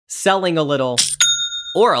Selling a little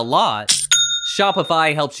or a lot,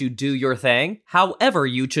 Shopify helps you do your thing, however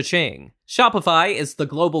you cha-ching. Shopify is the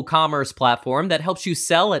global commerce platform that helps you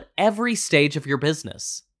sell at every stage of your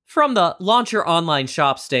business. From the launch your online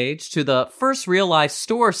shop stage to the first real-life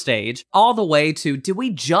store stage, all the way to did we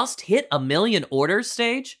just hit 1 million orders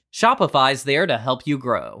stage, Shopify's there to help you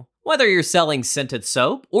grow. Whether you're selling scented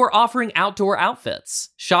soap or offering outdoor outfits,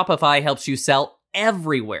 Shopify helps you sell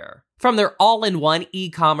everywhere. From their all-in-one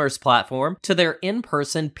e-commerce platform to their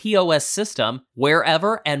in-person POS system,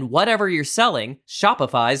 wherever and whatever you're selling,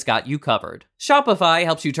 Shopify's got you covered. Shopify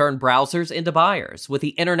helps you turn browsers into buyers with the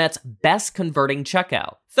internet's best converting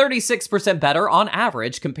checkout, 36% better on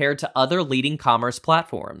average compared to other leading commerce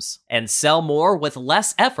platforms. And sell more with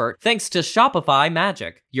less effort thanks to Shopify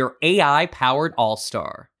Magic, your AI-powered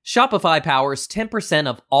all-star. Shopify powers 10%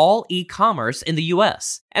 of all e-commerce in the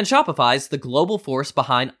US, and Shopify's the global force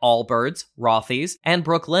behind Allbirds, Rothy's, and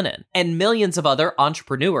Brooklinen, and millions of other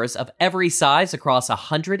entrepreneurs of every size across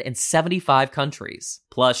 175 countries.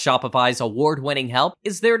 Plus, Shopify's award-winning help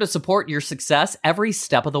is there to support your success every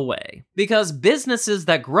step of the way. Because businesses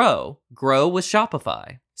that grow with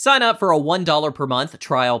Shopify. Sign up for a $1 per month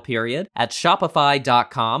trial period at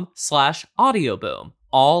shopify.com/audioboom,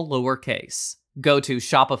 all lowercase. Go to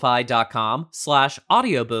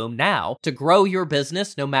shopify.com/audioboom now to grow your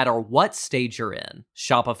business no matter what stage you're in.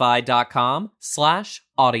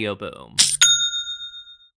 Shopify.com/audioboom.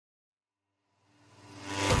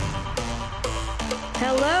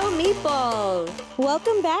 Hello, Meatballs.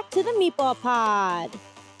 Welcome back to the Meatball Pod.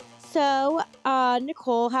 So,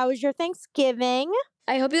 Nicole, how was your Thanksgiving?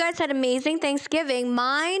 I hope you guys had amazing Thanksgiving.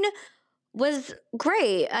 Mine was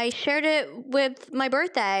great. I shared it with my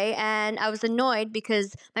birthday, and I was annoyed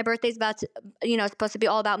because my birthday's about to, supposed to be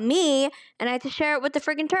all about me, and I had to share it with the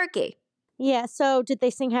friggin' turkey. Yeah, so did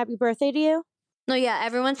they sing happy birthday to you? No, yeah,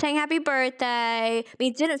 everyone sang happy birthday. I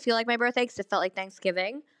mean, it didn't feel like my birthday because it felt like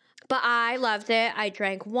Thanksgiving. But I loved it. I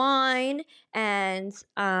drank wine, and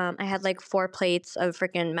I had like 4 plates of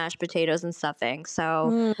freaking mashed potatoes and stuffing.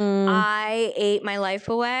 So I ate my life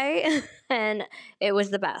away, and it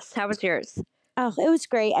was the best. How was yours? Oh, it was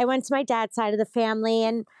great. I went to my dad's side of the family,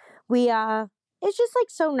 and it's just like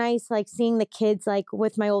so nice, like seeing the kids like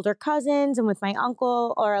with my older cousins and with my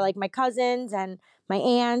uncle or like my cousins and my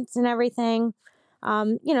aunts and everything.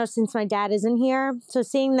 Since my dad isn't here. So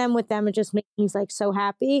seeing them with them, it just makes me like so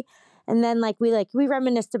happy. And then we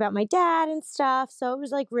reminisced about my dad and stuff. So it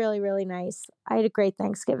was like really, really nice. I had a great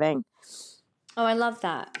Thanksgiving. Oh, I love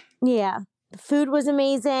that. Yeah. The food was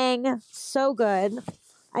amazing. So good.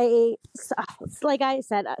 I ate, like I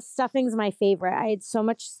said, stuffing's my favorite. I had so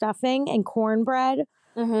much stuffing and cornbread.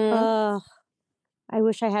 I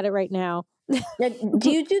wish I had it right now.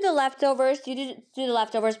 Do you do the leftovers? Do you do the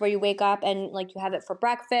leftovers where you wake up and like you have it for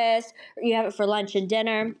breakfast or you have it for lunch and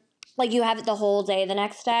dinner? Like you have it the whole day the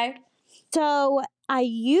next day? So I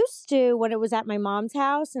used to when it was at my mom's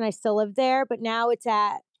house and I still live there, but now it's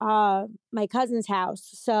at my cousin's house.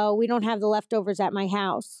 So we don't have the leftovers at my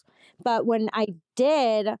house. But when I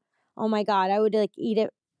did, oh my God, I would like eat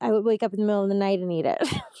it. I would wake up in the middle of the night and eat it.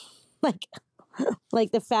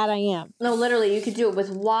 like the fat I am. No, literally, you could do it with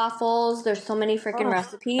waffles. There's so many freaking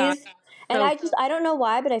recipes. And I don't know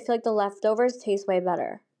why, but I feel like the leftovers taste way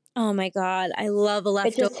better. Oh my God, I love a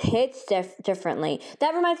leftover. It just hits differently.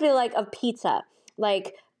 That reminds me like of pizza.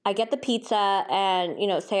 Like I get the pizza and,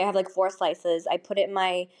 say I have like 4 slices. I put it in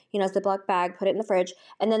my, Ziploc bag, put it in the fridge.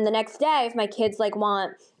 And then the next day, if my kids like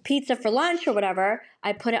want pizza for lunch or whatever,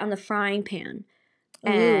 I put it on the frying pan.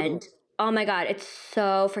 And oh my God, it's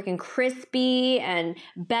so freaking crispy and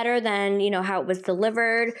better than, how it was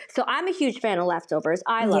delivered. So I'm a huge fan of leftovers.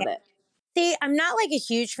 I love it. See, I'm not like a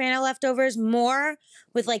huge fan of leftovers, more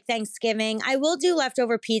with like Thanksgiving. I will do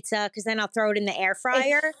leftover pizza because then I'll throw it in the air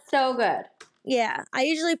fryer. It's so good. Yeah, I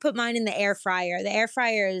usually put mine in the air fryer. The air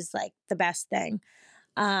fryer is like the best thing.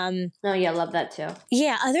 Oh yeah, love that too.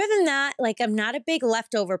 Yeah, other than that, like I'm not a big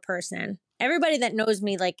leftover person. Everybody that knows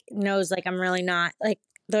me knows I'm really not. Like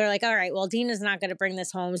they're like, all right, well, Dina's not going to bring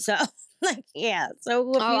this home. So like, yeah.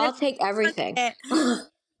 So I'll take everything.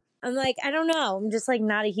 I'm like, I don't know. I'm just like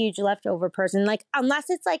not a huge leftover person. Like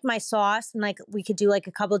unless it's like my sauce and like we could do like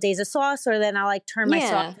a couple of days of sauce, or then I'll like turn my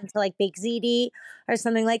sauce into like baked ziti or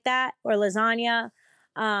something like that, or lasagna.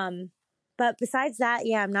 But besides that,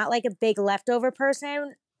 yeah, I'm not like a big leftover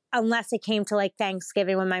person unless it came to like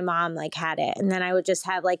Thanksgiving when my mom like had it, and then I would just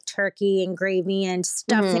have like turkey and gravy and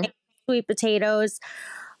stuffing, sweet potatoes,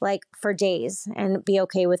 like for days and be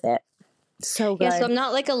okay with it. So good. Yeah, so I'm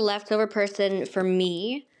not like a leftover person for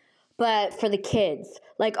me. but for the kids,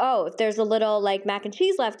 like, oh, if there's a little like mac and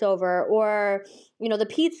cheese left over, or the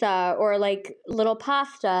pizza, or like little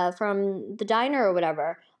pasta from the diner or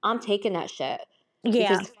whatever, I'm taking that shit. Yeah.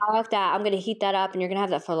 Because fuck that, I'm gonna heat that up and you're gonna have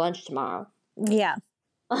that for lunch tomorrow. Yeah.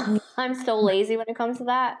 I'm so lazy when it comes to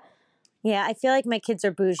that. Yeah, I feel like my kids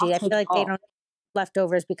are bougie. I feel like they don't have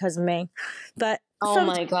leftovers because of me. But oh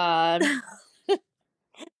my God.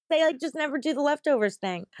 They like just never do the leftovers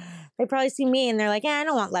thing. They probably see me and they're like, I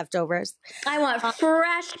don't want leftovers. I want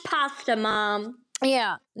fresh pasta, Mom.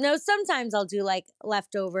 Yeah. No, sometimes I'll do like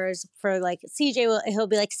leftovers for like CJ he'll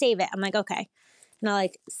be like, save it. I'm like, okay. And I'll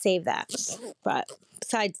like save that. But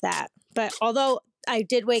besides that, although I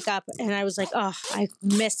did wake up and I was like, oh, I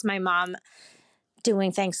miss my mom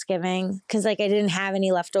doing Thanksgiving because like I didn't have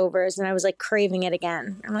any leftovers and I was like craving it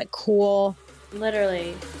again. I'm like, cool.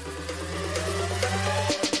 Literally.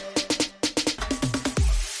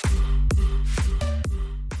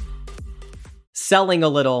 Selling a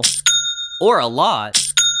little or a lot,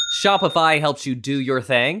 Shopify helps you do your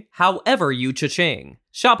thing however you cha-ching.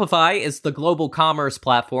 Shopify is the global commerce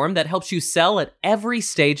platform that helps you sell at every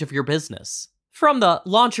stage of your business. From the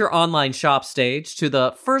launch your online shop stage to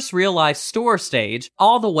the first real life store stage,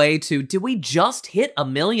 all the way to did we just hit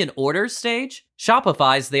 1 million orders stage?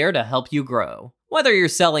 Shopify's there to help you grow. Whether you're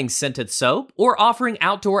selling scented soap or offering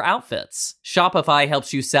outdoor outfits, Shopify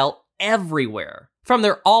helps you sell everywhere. From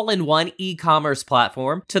their all-in-one e-commerce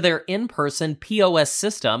platform to their in-person POS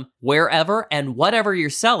system, wherever and whatever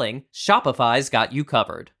you're selling, Shopify's got you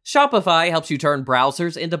covered. Shopify helps you turn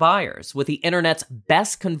browsers into buyers with the internet's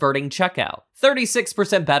best converting checkout,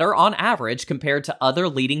 36% better on average compared to other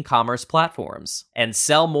leading commerce platforms. And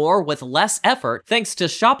sell more with less effort thanks to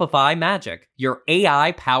Shopify Magic, your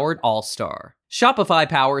AI-powered all-star. Shopify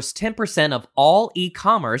powers 10% of all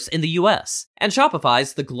e-commerce in the US, and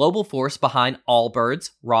Shopify's the global force behind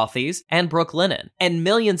Allbirds, Rothy's, and Brooklinen, and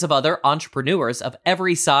millions of other entrepreneurs of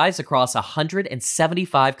every size across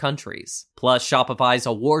 175 countries. Plus, Shopify's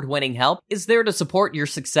award-winning help is there to support your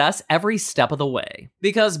success every step of the way.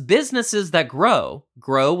 Because businesses that grow,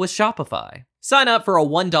 grow with Shopify. Sign up for a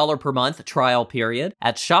 $1 per month trial period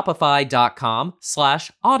at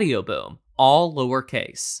shopify.com/audioboom, all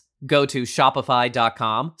lowercase. Go to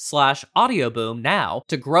shopify.com/audioboom now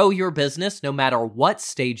to grow your business no matter what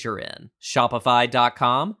stage you're in.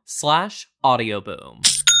 Shopify.com/audioboom.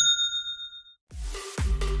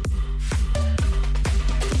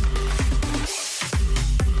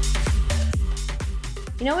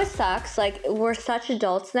 You know what sucks? Like, we're such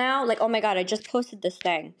adults now. Like, oh my God, I just posted this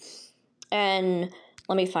thing. And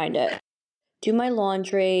let me find it. Do my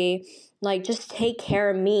laundry. Like, just take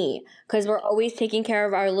care of me. Because we're always taking care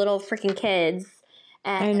of our little freaking kids.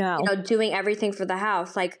 And, I know. Doing everything for the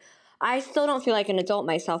house. Like, I still don't feel like an adult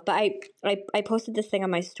myself. But I posted this thing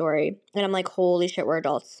on my story. And I'm like, holy shit, we're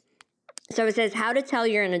adults. So it says, how to tell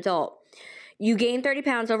you're an adult. You gain 30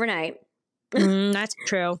 pounds overnight. That's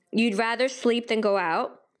true. You'd rather sleep than go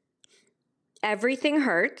out. Everything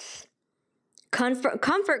hurts.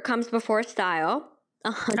 Comfort comes before style.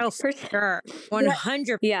 100%. Oh, for sure.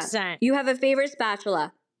 100%. Yeah. You have a favorite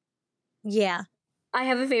spatula. Yeah. I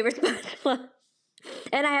have a favorite spatula.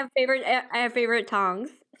 And I have favorite tongs.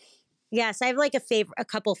 Yes, I have like a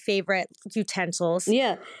couple favorite utensils.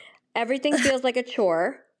 Yeah. Everything feels like a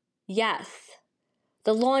chore. Yes.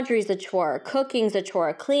 The laundry's a chore, cooking's a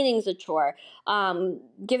chore, cleaning's a chore,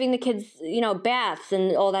 giving the kids, baths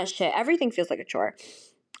and all that shit. Everything feels like a chore.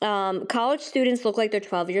 College students look like they're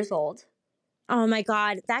 12 years old. Oh my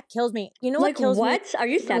God, that kills me. You know what kills me? What? Are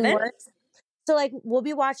you 7? So like we'll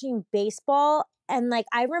be watching baseball and like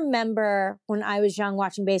I remember when I was young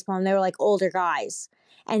watching baseball and they were like older guys.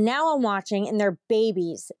 And now I'm watching and they're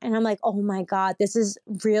babies. And I'm like, oh my God, this is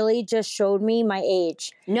really just showed me my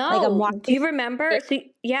age. No. Like I'm watching. Do you remember? So,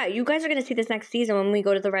 yeah, you guys are going to see this next season when we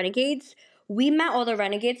go to the Renegades. We met all the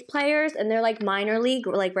Renegades players and they're like minor league,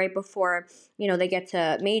 like right before, they get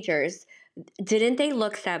to majors. Didn't they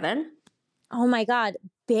look 7? Oh my God,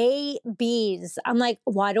 babies. I'm like,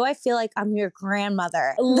 why do I feel like I'm your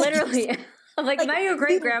grandmother? Literally. I'm like, am I your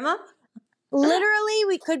great grandma? Literally,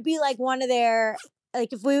 we could be like one of their...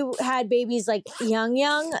 Like if we had babies like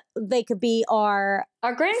young, they could be our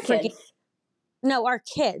grandkids. Our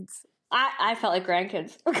kids. I felt like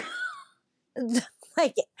grandkids.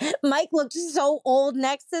 Like Mike looked so old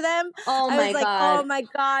next to them. Oh my God. Oh my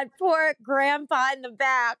God, poor grandpa in the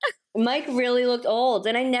back. Mike really looked old.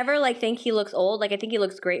 And I never think he looks old. Like I think he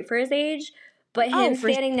looks great for his age. But him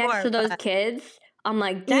standing next to those kids, I'm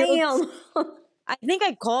like, damn. I think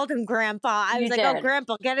I called him Grandpa. I was like, oh,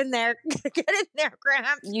 Grandpa, get in there. Get in there,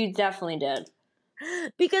 Gramps. You definitely did.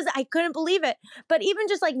 because I couldn't believe it. But even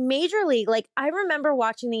just like Major League, like I remember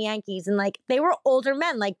watching the Yankees and like they were older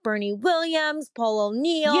men, like Bernie Williams, Paul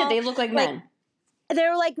O'Neill. Yeah, they look like men. They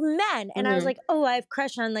were like men. And I was like, oh, I have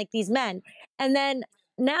crush on like these men. And then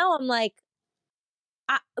now I'm like,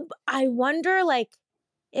 I wonder like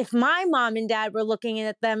if my mom and dad were looking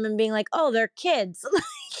at them and being like, oh, they're kids.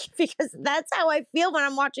 Because that's how I feel when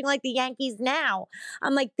I'm watching like the Yankees now.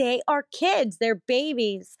 I'm like, they are kids. They're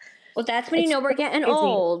babies. Well, that's when you know we're getting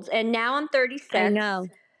old. And now I'm 36. I know.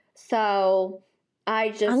 So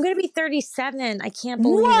I'm going to be 37. I can't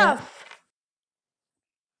believe it.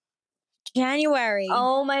 January.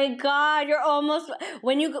 Oh my God. You're almost,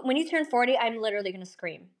 when you turn 40, I'm literally going to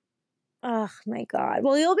scream. Oh my God.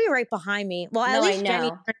 Well, you'll be right behind me. Well, at least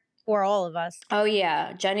Jenny for all of us. Oh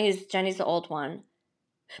yeah. Jenny's the old one.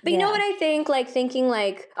 But you know what I think? Like thinking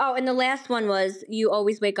like, oh, and the last one was you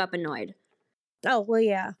always wake up annoyed. Oh, well,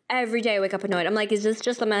 yeah. Every day I wake up annoyed. I'm like, is this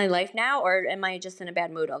just my life now or am I just in a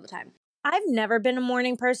bad mood all the time? I've never been a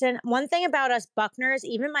morning person. One thing about us Buckners,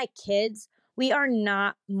 even my kids, we are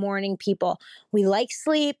not morning people. We like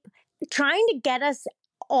sleep. Trying to get us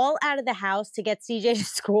all out of the house to get CJ to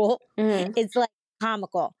school is like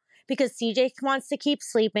comical because CJ wants to keep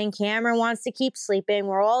sleeping. Cameron wants to keep sleeping.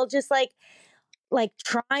 We're all just like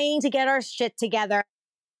trying to get our shit together.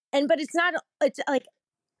 But it's like,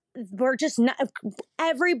 we're just not,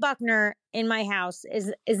 every Buckner in my house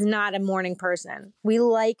is not a morning person. We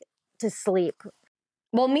like to sleep.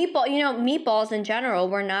 Well, meatballs in general,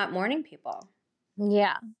 we're not morning people.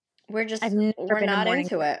 Yeah. We're not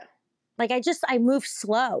into it. Like I move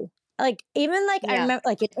slow. Like even like I remember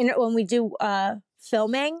like when we do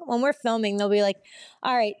filming, when we're filming, they'll be like,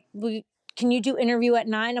 all right, can you do interview at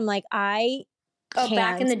 9? I'm like, I can't.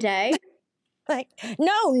 Back in the day? Like,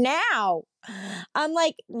 no, now. I'm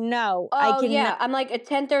like, no. Oh, I yeah. I'm like at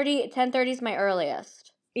 10:30. 10:30 is my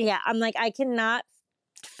earliest. Yeah. I'm like, I cannot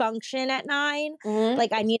function at 9.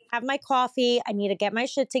 Like, I need to have my coffee. I need to get my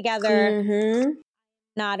shit together.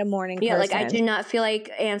 Not a morning person. Yeah, like I do not feel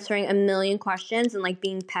like answering a million questions and like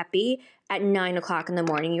being peppy at 9 o'clock in the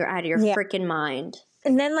morning. You're out of your freaking mind.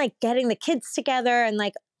 And then like getting the kids together and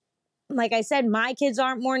like I said, my kids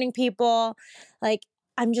aren't morning people. Like,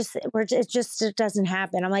 it doesn't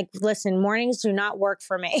happen. I'm like, listen, mornings do not work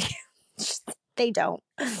for me. They don't.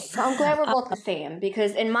 So I'm glad we're both the same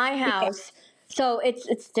because in my house, so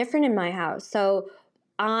it's different in my house. So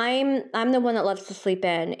I'm the one that loves to sleep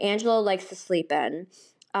in. Angelo likes to sleep in.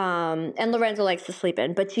 And Lorenzo likes to sleep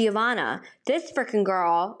in. But Giovanna, this freaking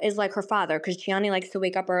girl is like her father because Gianni likes to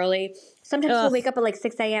wake up early. Sometimes she'll wake up at like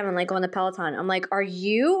 6 a.m. and like go on the Peloton. I'm like, are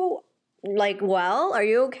you like, well, are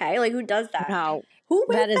you okay? Like, who does that? No. Who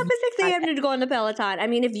wakes up at 6 a.m. to go on the Peloton? I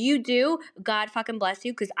mean, if you do, God fucking bless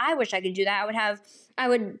you because I wish I could do that. I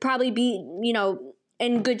would probably be,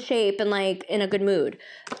 in good shape and like in a good mood,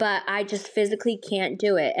 but I just physically can't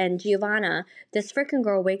do it. And Giovanna, this freaking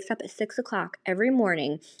girl wakes up at 6 o'clock every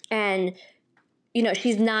morning and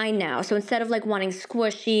she's 9 now. So instead of like wanting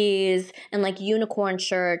squishies and like unicorn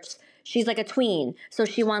shirts, she's like a tween. So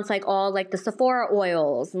she wants like all like the Sephora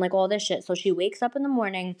oils and like all this shit. So she wakes up in the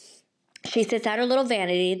morning. She sits at her little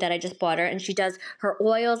vanity that I just bought her and she does her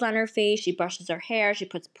oils on her face. She brushes her hair. She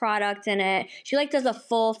puts product in it. She like does a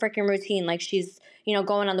full freaking routine like she's,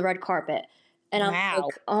 going on the red carpet. And I'm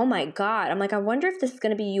like, oh my God. I'm like, I wonder if this is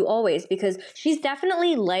going to be you always because she's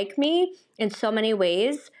definitely like me in so many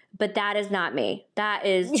ways, but that is not me. That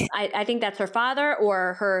is, I think that's her father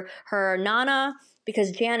or her nana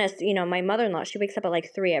because Janice, my mother-in-law, she wakes up at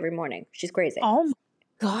like 3 every morning. She's crazy. Oh my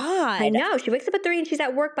God. I know. She wakes up at 3 and she's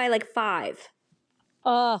at work by like 5.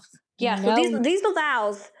 Oh, yeah. No. So these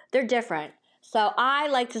Lavals, they're different. So I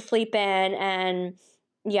like to sleep in and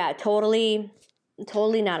yeah, totally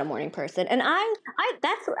not a morning person. And I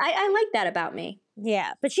like that about me.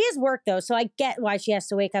 Yeah. But she has work though. So I get why she has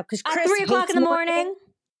to wake up because Chris at 3 o'clock in the morning.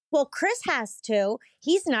 Well, Chris has to.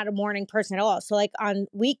 He's not a morning person at all. So like on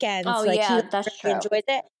weekends, that's true. He enjoys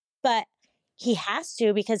it. But he has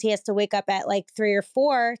to because he has to wake up at like 3 or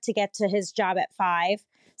 4 to get to his job at 5.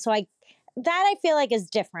 So I feel like is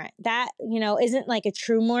different. That, isn't like a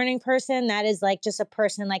true morning person. That is like just a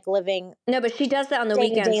person like living. No, but she does that on the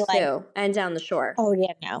weekends too and down the shore. Oh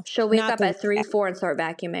yeah, no. She'll wake up at 3, 4 and start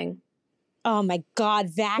vacuuming. Oh my God,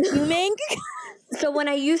 vacuuming? So when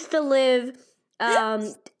I used to live,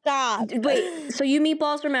 stop. Wait, so you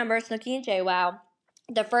meatballs remember Snooki and JWoww.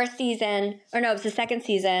 The first season, or no, it was the second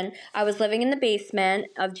season, I was living in the basement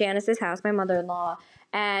of Janice's house, my mother-in-law,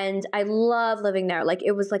 And I love living there. Like,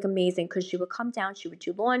 it was like amazing because she would come down, she would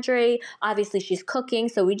do laundry. Obviously, she's cooking,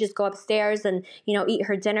 so we just go upstairs and, eat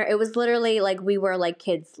her dinner. It was literally like we were like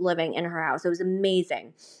kids living in her house. It was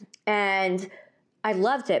amazing. And I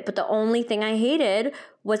loved it. But the only thing I hated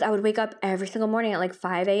was I would wake up every single morning at like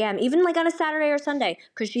 5 a.m., even like on a Saturday or Sunday,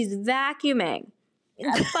 because she's vacuuming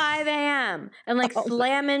at 5 a.m. and like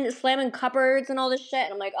slamming cupboards and all this shit.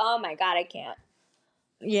 And I'm like, oh my God, I can't.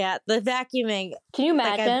 Yeah, the vacuuming. Can you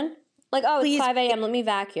imagine? Please, it's 5 a.m. Let me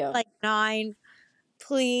vacuum. Like 9.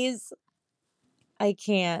 Please. I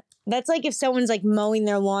can't. That's like if someone's like mowing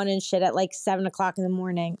their lawn and shit at like 7 o'clock in the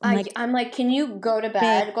morning. I'm like, can you go to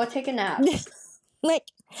bed? Go take a nap. Like,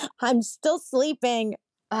 I'm still sleeping.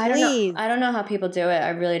 Please. I don't know how people do it.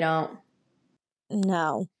 I really don't.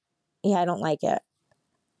 No. Yeah, I don't like it.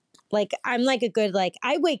 Like, I'm like a good, like,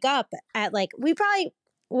 I wake up at like, we probably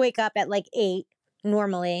wake up at like 8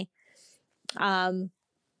 normally.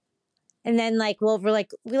 And then like,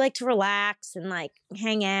 we like to relax and like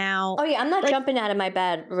hang out. Oh yeah, I'm not jumping out of my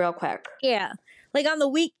bed real quick. Yeah. Like on the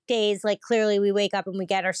weekdays, like clearly we wake up and we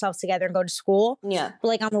get ourselves together and go to school. Yeah. But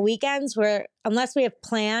like on the weekends, unless we have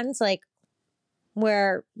plans, like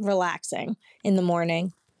we're relaxing in the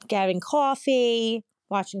morning, getting coffee,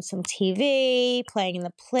 watching some TV, playing in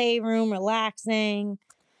the playroom, relaxing.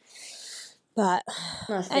 But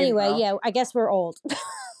anyway, yeah, I guess we're old.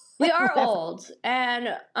 We are old. And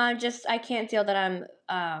I can't deal that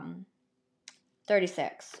I'm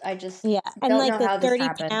 36. I just and like the 30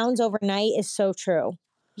 pounds overnight is so true.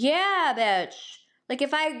 Yeah, bitch. Like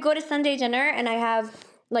if I go to Sunday dinner and I have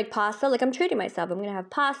like pasta, like I'm treating myself. I'm gonna have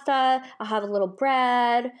pasta. I'll have a little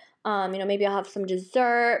bread. Maybe I'll have some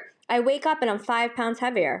dessert. I wake up and I'm 5 pounds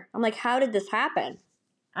heavier. I'm like, how did this happen?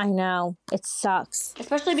 I know, it sucks.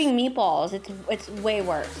 Especially being meatballs. It's way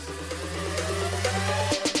worse.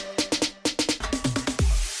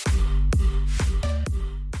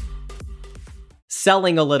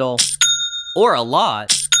 Selling a little or a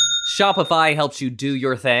lot, Shopify helps you do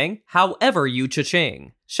your thing, however you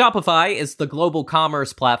cha-ching. Shopify is the global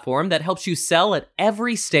commerce platform that helps you sell at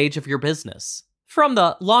every stage of your business. From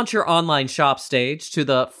the launch your online shop stage to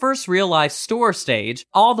the first real life store stage,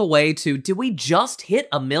 all the way to do we just hit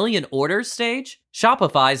 1 million orders stage?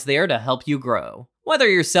 Shopify's there to help you grow. Whether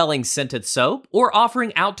you're selling scented soap or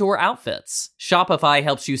offering outdoor outfits, Shopify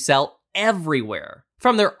helps you sell everywhere.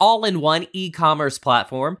 From their all-in-one e-commerce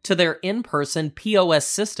platform to their in-person POS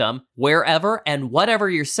system, wherever and whatever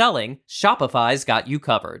you're selling, Shopify's got you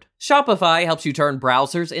covered. Shopify helps you turn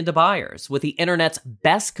browsers into buyers with the internet's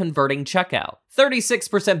best converting checkout,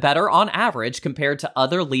 36% better on average compared to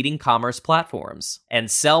other leading commerce platforms. And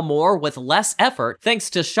sell more with less effort thanks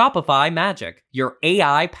to Shopify Magic, your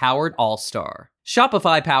AI-powered all-star.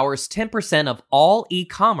 Shopify powers 10% of all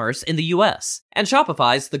e-commerce in the US, and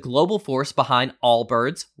Shopify's the global force behind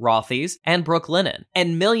Allbirds, Rothy's, and Brooklinen,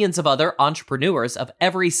 and millions of other entrepreneurs of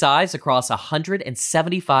every size across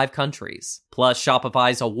 175 countries. Plus,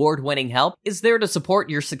 Shopify's award-winning help is there to support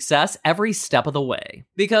your success every step of the way.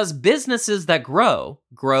 Because businesses that grow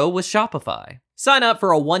with Shopify. Sign up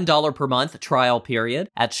for a $1 per month trial period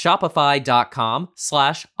at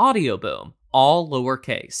shopify.com/audioboom, all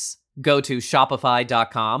lowercase. Go to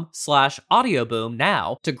shopify.com/audioboom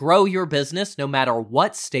now to grow your business no matter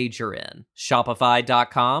what stage you're in.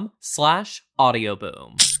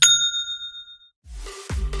 Shopify.com/audioboom.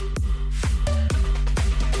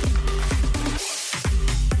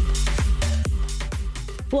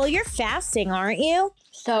 Well, you're fasting, aren't you?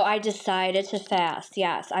 So I decided to fast.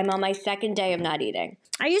 Yes, I'm on my second day of not eating.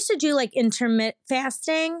 I used to do like intermittent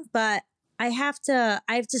fasting, but I have to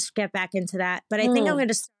get back into that. But I think I'm going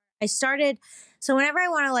to so whenever I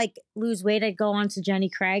want to like lose weight, I go on to Jenny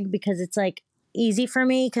Craig because it's like easy for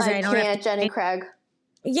me because I don't have to Jenny Craig.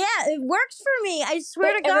 Yeah, it works for me. I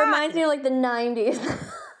swear to God. It reminds me of like the 90s.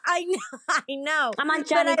 I know. I'm on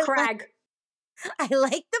Jenny Craig. I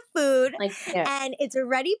like the food and it's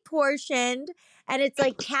already portioned and it's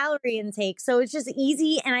like calorie intake. So it's just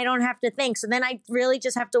easy and I don't have to think. So then I really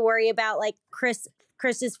just have to worry about like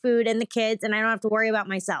Chris's food and the kids, and I don't have to worry about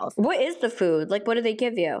myself. What is the food? Like, what do they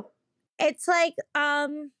give you? It's like, I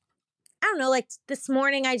don't know, like this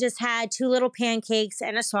morning I just had 2 little pancakes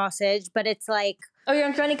and a sausage, but it's like... Oh, you're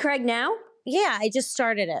on Jenny Craig now? Yeah, I just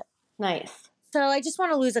started it. Nice. So I just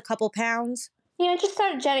want to lose a couple pounds. Yeah, I just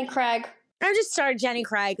started Jenny Craig.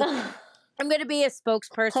 I'm going to be a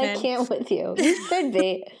spokesperson. I can't with you. You should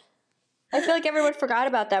be. I feel like everyone forgot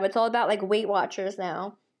about them. It's all about like Weight Watchers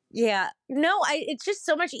now. Yeah. No, it's just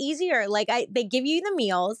so much easier. Like they give you the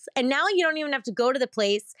meals and now you don't even have to go to the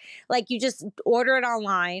place. Like you just order it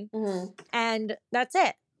online and that's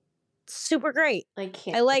it. super great. I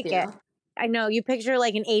can't. I like it. I know you picture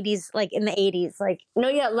like an 80s, like in the 80s, like no,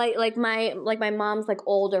 yeah, like my mom's like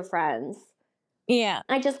older friends. Yeah,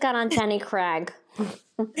 I just got on Jenny Craig.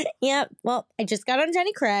 Yeah, well, I just got on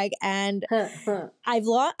Jenny Craig, and I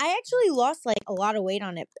actually lost like a lot of weight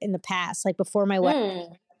on it in the past, like before my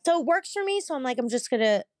wedding. So it works for me. So I'm like, I'm just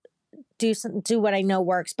gonna do what I know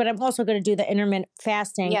works, but I'm also gonna do the intermittent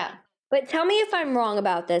fasting. Yeah. But tell me if I'm wrong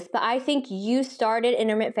about this, but I think you started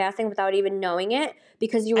intermittent fasting without even knowing it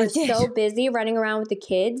because you were so busy running around with the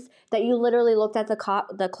kids that you literally looked at the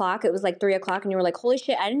clock. It was like 3 o'clock and you were like, holy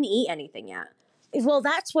shit, I didn't eat anything yet. Well,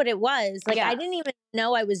 that's what it was. Like, I didn't even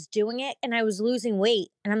know I was doing it and I was losing weight.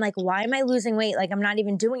 And I'm like, why am I losing weight? Like, I'm not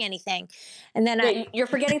even doing anything. And then you're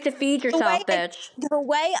forgetting to feed yourself, bitch. The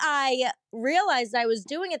way I realized I was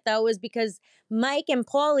doing it, though, was because Mike and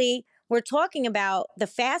Paulie were talking about the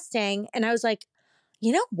fasting, and I was like,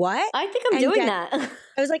 you know what? I think I'm doing that.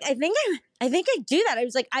 I was like, I think I do that. I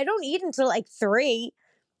was like, I don't eat until like 3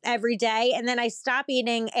 every day, and then I stop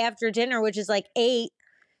eating after dinner, which is like 8.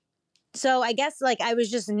 So I guess like I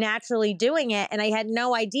was just naturally doing it, and I had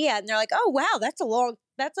no idea. And they're like, oh wow, that's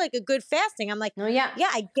like a good fasting. I'm like, oh yeah,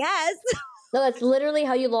 I guess. No, that's literally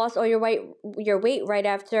how you lost all your weight right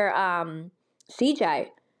after CJ.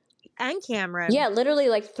 And Cameron. Yeah, literally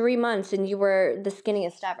like 3 months and you were the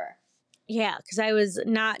skinniest ever. Yeah, because I was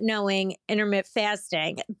not knowing intermittent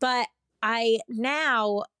fasting. But I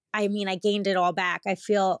gained it all back. I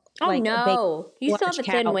feel like you still have a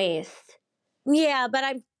thin waist. Yeah, but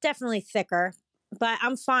I'm definitely thicker. But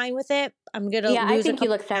I'm fine with it. I'm going to lose I think you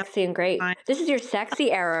look sexy and great. This is your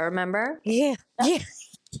sexy era, remember? Yeah.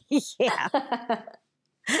 Yeah.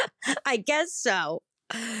 I guess so.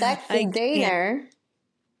 Sexy Diener.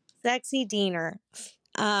 Sexy Diener.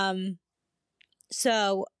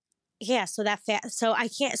 So I can't.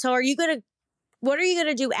 So what are you going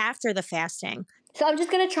to do after the fasting? So I'm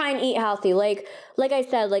just going to try and eat healthy. Like I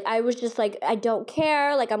said, like I was just like, I don't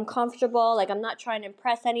care. Like I'm comfortable. Like I'm not trying to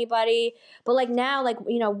impress anybody. But like now, like,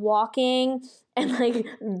 you know, walking and like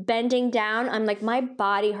bending down, I'm like, my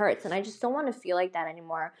body hurts and I just don't want to feel like that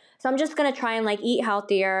anymore. So I'm just going to try and like eat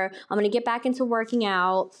healthier. I'm going to get back into working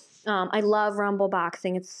out. I love Rumble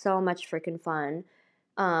Boxing. It's so much freaking fun.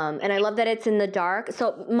 And I love that it's in the dark.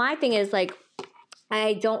 So my thing is like,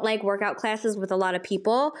 I don't like workout classes with a lot of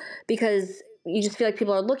people because you just feel like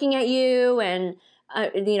people are looking at you and,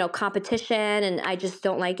 competition, and I just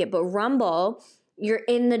don't like it. But Rumble, you're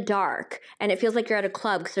in the dark and it feels like you're at a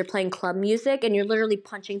club because they're playing club music and you're literally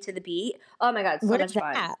punching to the beat. Oh my God, it's so much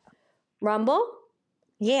fun. Rumble?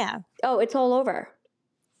 Yeah. Oh, it's all over.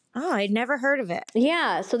 Oh, I'd never heard of it.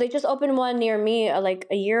 Yeah, so they just opened one near me like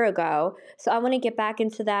a year ago. So I want to get back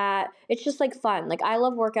into that. It's just like fun. Like I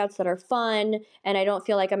love workouts that are fun and I don't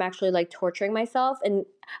feel like I'm actually like torturing myself. And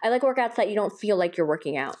I like workouts that you don't feel like you're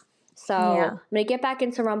working out. So I'm going to get back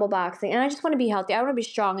into Rumble Boxing and I just want to be healthy. I want to be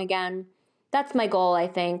strong again. That's my goal, I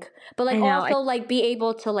think. But like also like be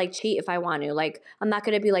able to like cheat if I want to. Like I'm not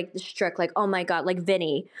going to be like strict, like, oh my God, like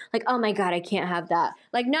Vinny. Like, oh my God, I can't have that.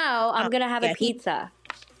 Like, no, I'm going to have a pizza.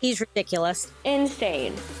 He's ridiculous.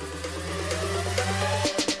 Insane.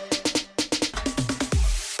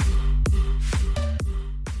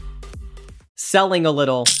 Selling a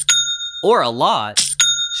little or a lot,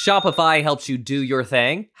 Shopify helps you do your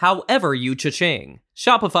thing however you cha-ching.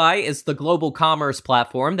 Shopify is the global commerce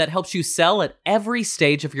platform that helps you sell at every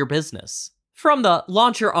stage of your business. From the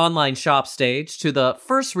launch your online shop stage to the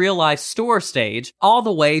first real life store stage, all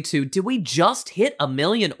the way to did we just hit 1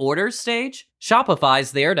 million orders stage?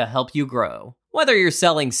 Shopify's there to help you grow. Whether you're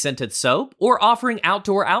selling scented soap or offering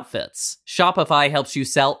outdoor outfits, Shopify helps you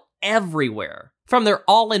sell everywhere. From their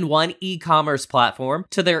all-in-one e-commerce platform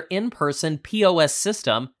to their in-person POS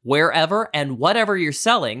system, wherever and whatever you're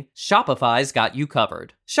selling, Shopify's got you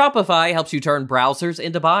covered. Shopify helps you turn browsers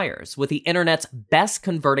into buyers with the internet's best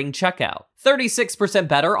converting checkout, 36%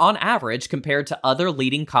 better on average compared to other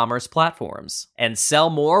leading commerce platforms. And sell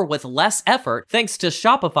more with less effort thanks to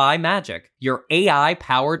Shopify Magic, your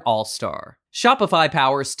AI-powered all-star. Shopify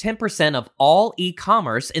powers 10% of all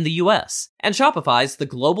e-commerce in the US, and Shopify's the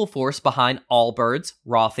global force behind Allbirds,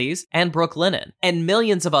 Rothy's, and Brooklinen, and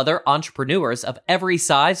millions of other entrepreneurs of every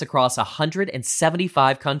size across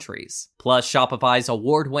 175 countries. Plus, Shopify's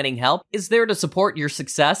award-winning help is there to support your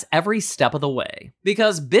success every step of the way.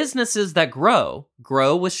 Because businesses that grow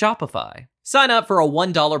with Shopify. Sign up for a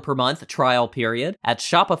 $1 per month trial period at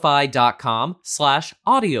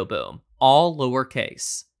shopify.com/audioboom, all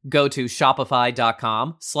lowercase. Go to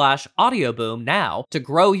shopify.com/audioboom now to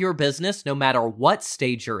grow your business no matter what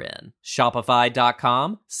stage you're in.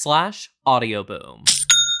 Shopify.com/audioboom.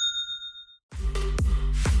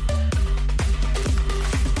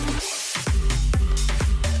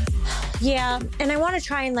 Yeah, and I want to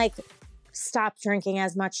try and like stop drinking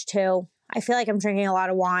as much too. I feel like I'm drinking a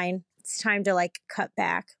lot of wine. It's time to like cut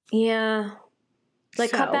back. Yeah.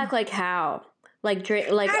 Like cut back like how? Like drink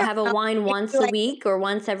have a wine once a week or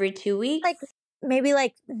once every 2 weeks? Like maybe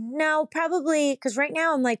like no, probably because right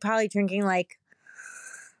now I'm like probably drinking like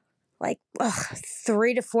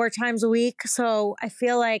 3 to 4 times a week. So I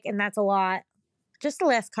feel like, and that's a lot. Just the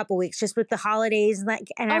last couple weeks, just with the holidays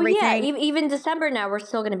and everything. Yeah, even December now, we're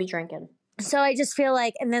still gonna be drinking. So I just feel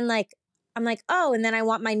like, and then like I'm like, oh, and then I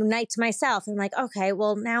want my night to myself. I'm like, okay,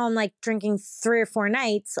 well now I'm like drinking 3 or 4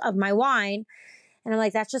 nights of my wine, and I'm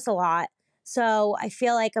like, that's just a lot. So I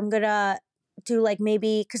feel like I'm gonna do like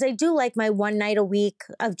maybe because I do like my one night a week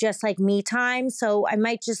of just like me time. So I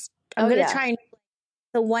might just I'm gonna try and do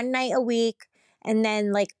the one night a week and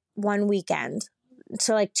then like one weekend.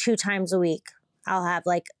 So like 2 times a week I'll have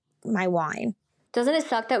like my wine. Doesn't it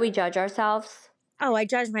suck that we judge ourselves? Oh, I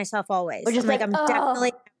judge myself always. We're just I'm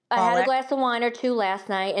definitely. I had a glass of wine or 2 last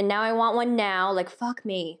night, and now I want one now. Like, fuck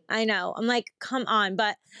me. I know. I'm like, come on.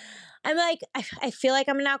 But I'm like, I feel like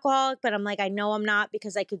I'm an alcoholic, but I'm like, I know I'm not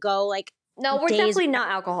because I could go like. No, we're definitely not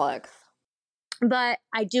alcoholics. But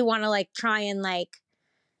I do want to like try and like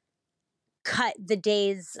cut the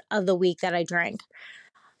days of the week that I drink.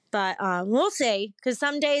 But we'll see. Because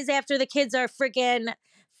some days after the kids are freaking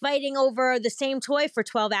fighting over the same toy for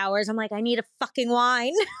 12 hours, I'm like, I need a fucking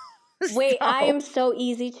wine. Wait, I am so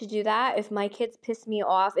easy to do that. If my kids piss me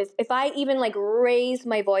off, if I even like raise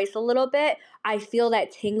my voice a little bit, I feel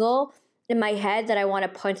that tingle in my head that I want to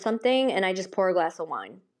punch something, and I just pour a glass of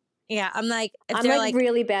wine. Yeah, I'm like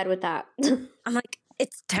really bad with that. I'm like,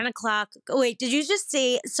 it's 10 o'clock. Wait, did you just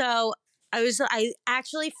see? So I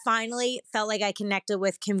actually finally felt like I connected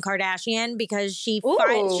with Kim Kardashian because she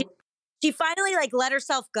finally like let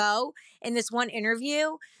herself go in this one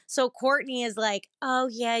interview. So Kourtney is like, oh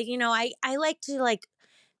yeah, I like to like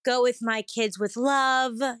go with my kids with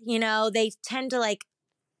love. They tend to like,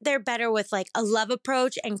 they're better with like a love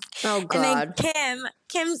approach. And then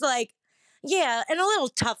Kim's like, yeah, and a little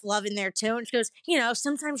tough love in there too. And she goes,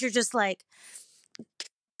 sometimes you're just like,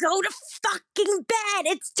 go to fucking bed.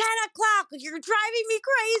 It's 10 o'clock. You're driving me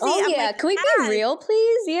crazy. Oh, yeah. Like, can we be real,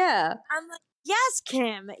 please? Yeah. I'm like, yes,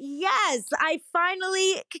 Kim. Yes. I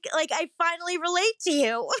finally relate to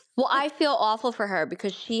you. Well, I feel awful for her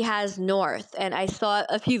because she has North, and I saw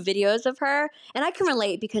a few videos of her, and I can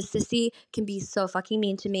relate because Sissy can be so fucking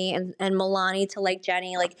mean to me, and Milani to like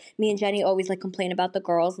Jenny. Like, me and Jenny always like complain about the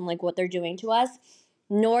girls and like what they're doing to us.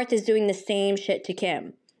 North is doing the same shit to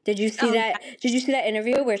Kim. Did you see that? Yeah. Did you see that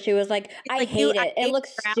interview where she was like, I hate it. It looks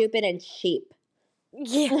stupid and cheap.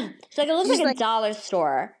 Yeah. She's like, it looks like a dollar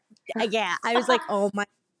store. Yeah. I was like, oh my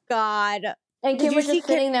God. And Kim was just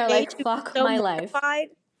sitting there like, fuck my life.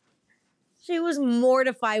 She was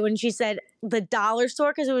mortified when she said the dollar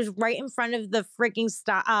store because it was right in front of the freaking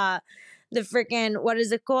what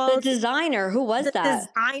is it called? The designer. Who was that? The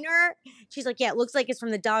designer. She's like, yeah, it looks like it's from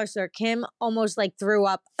the dollar store. Kim almost like threw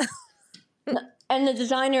up. And the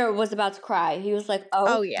designer was about to cry. He was like,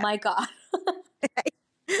 oh yeah. My God.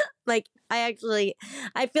 Like, I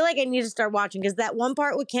feel like I need to start watching because that one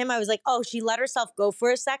part with Kim, I was like, oh, she let herself go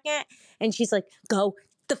for a second. And she's like, go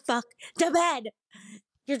the fuck to bed.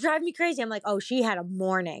 You're driving me crazy. I'm like, oh, she had a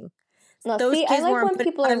morning. No, I like when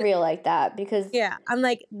people are real like that because. Yeah. I'm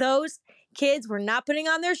like, those kids were not putting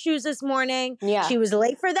on their shoes this morning. Yeah. She was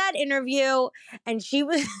late for that interview and she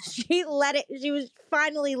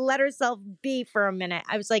finally let herself be for a minute.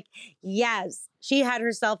 I was like, yes, she had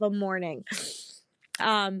herself a morning.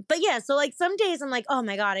 But yeah, so like some days I'm like, oh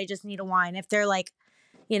my God, I just need a wine. If they're like,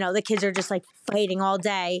 the kids are just like fighting all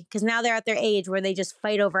day because now they're at their age where they just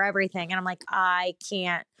fight over everything. And I'm like, I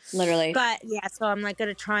can't. Literally. But yeah, so I'm like going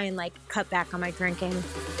to try and like cut back on my drinking.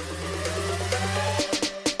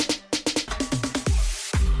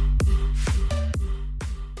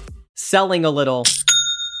 Selling a little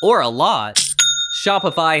or a lot,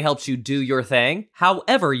 Shopify helps you do your thing,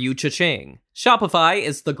 however you cha-ching. Shopify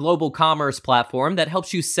is the global commerce platform that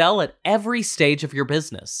helps you sell at every stage of your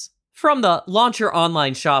business. From the launch your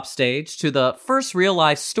online shop stage to the first real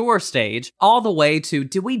life store stage, all the way to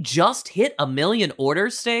did we just hit 1 million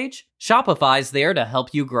orders stage? Shopify's there to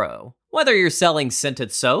help you grow. Whether you're selling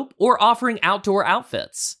scented soap or offering outdoor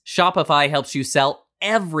outfits, Shopify helps you sell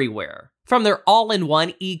everywhere. From their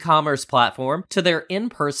all-in-one e-commerce platform to their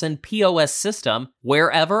in-person POS system,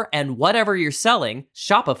 wherever and whatever you're selling,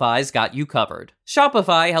 Shopify's got you covered.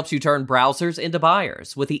 Shopify helps you turn browsers into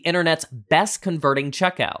buyers with the internet's best converting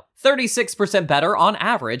checkout, 36% better on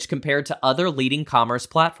average compared to other leading commerce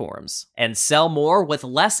platforms. And sell more with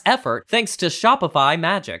less effort thanks to Shopify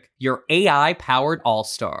Magic, your AI-powered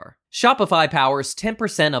all-star. Shopify powers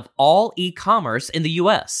 10% of all e-commerce in the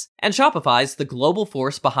US, and Shopify's the global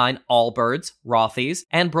force behind Allbirds, Rothy's,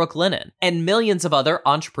 and Brooklinen, and millions of other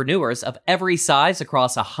entrepreneurs of every size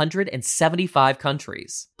across 175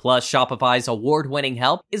 countries. Plus, Shopify's award-winning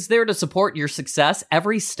help is there to support your success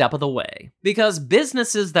every step of the way. Because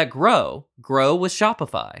businesses that grow with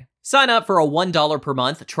Shopify. Sign up for a $1 per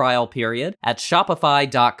month trial period at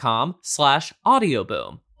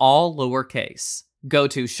shopify.com/audioboom, all lowercase. Go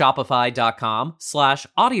to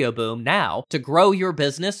shopify.com/audioboom now to grow your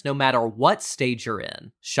business no matter what stage you're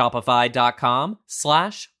in.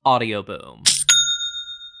 Shopify.com/audioboom.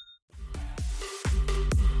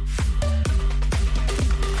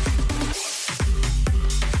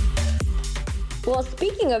 Well,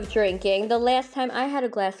 speaking of drinking, the last time I had a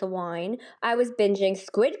glass of wine, I was binging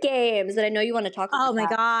Squid Games, and I know you want to talk about that. Oh my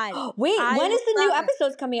God. Wait, when is the new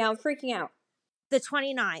episodes coming out? I'm freaking out. The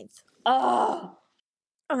 29th.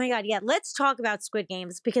 Oh my God. Yeah. Let's talk about Squid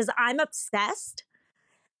Games because I'm obsessed,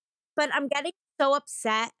 but I'm getting so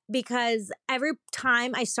upset because every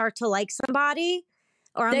time I start to like somebody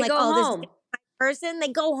or I'm they like, go home. This is my person, they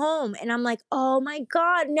go home. And I'm like, oh my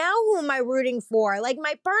God, now who am I rooting for? Like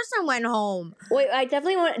my person went home. Wait, I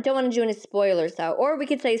definitely don't want to do any spoilers though. Or we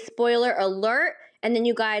could say spoiler alert and then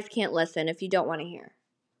you guys can't listen if you don't want to hear.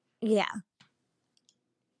 Yeah.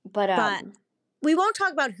 But we won't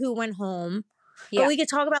talk about who went home. Yeah. But we could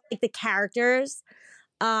talk about like the characters.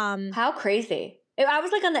 How crazy. I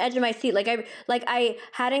was like on the edge of my seat. Like I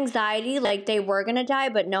had anxiety, like they were gonna die,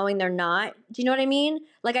 but knowing they're not. Do you know what I mean?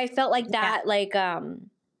 Like I felt like that, like I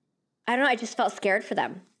don't know, I just felt scared for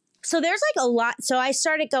them. So there's like a lot. So I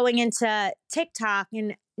started going into TikTok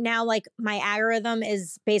and now like my algorithm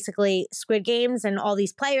is basically Squid Games and all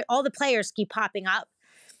the players keep popping up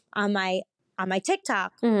on my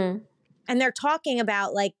TikTok. Mm-hmm. And they're talking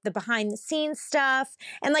about like the behind the scenes stuff.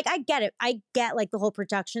 And like, I get it. I get like the whole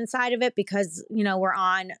production side of it because, you know, we're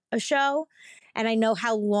on a show and I know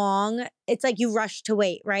how long it's like you rush to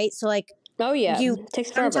wait. Right. So like, oh yeah, you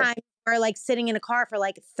takes forever. Sometimes are like sitting in a car for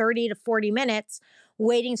like 30 to 40 minutes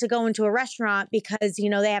waiting to go into a restaurant because, you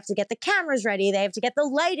know, they have to get the cameras ready. They have to get the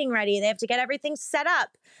lighting ready. They have to get everything set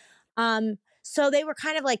up. So they were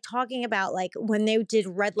kind of like talking about like when they did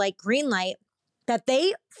red light, green light, that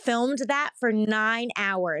they filmed that for 9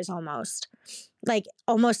 hours almost. Like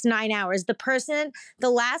almost 9 hours. The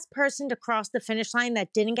last person to cross the finish line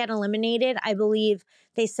that didn't get eliminated, I believe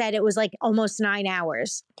they said it was like almost 9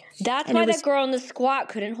 hours. That's why that girl in the squat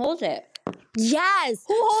couldn't hold it. Yes.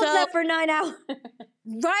 Who holds that for 9 hours?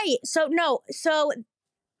 Right. So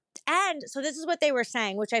this is what they were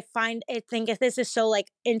saying, which I think if this is so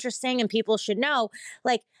like interesting and people should know,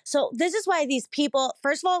 like, so this is why these people,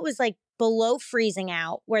 first of all, it was like below freezing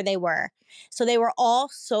out where they were. So they were all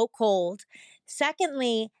so cold.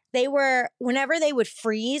 Secondly, whenever they would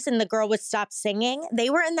freeze and the girl would stop singing,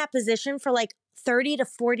 they were in that position for like 30 to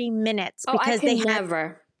 40 minutes because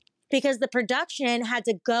because the production had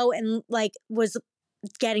to go and like was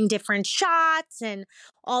getting different shots and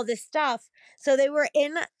all this stuff. So they were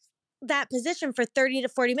in that position for 30 to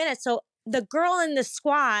 40 minutes. So the girl in the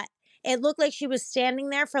squat, it looked like she was standing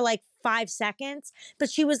there for like 5 seconds, but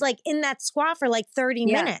she was like in that squat for like 30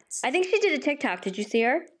 minutes. I think she did a TikTok. Did you see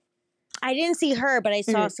her? I didn't see her, but I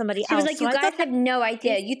saw somebody else. She was like, you guys have no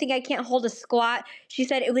idea. You think I can't hold a squat? She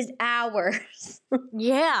said it was hours.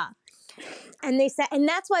 Yeah. And they said, and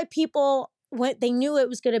that's why people, when they knew it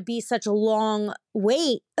was going to be such a long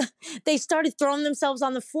wait, they started throwing themselves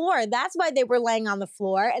on the floor. That's why they were laying on the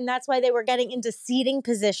floor. And that's why they were getting into seating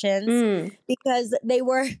positions because they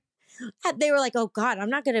were like, oh God, I'm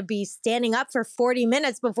not going to be standing up for 40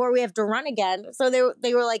 minutes before we have to run again. So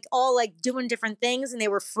they were like all like doing different things and they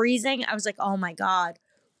were freezing. I was like, oh my God.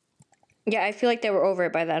 Yeah, I feel like they were over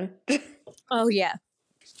it by then. Oh yeah.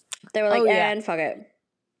 They were like, and fuck it.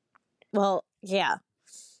 Well, yeah.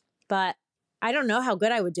 But I don't know how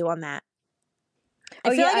good I would do on that.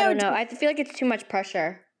 I don't know. I feel like it's too much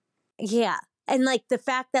pressure. Yeah. And like the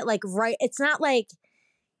fact that like, it's not like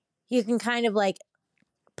you can kind of like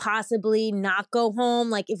possibly not go home.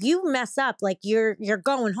 Like if you mess up, like you're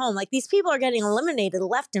going home. Like these people are getting eliminated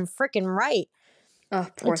left and freaking right. Oh,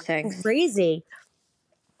 poor things. Crazy.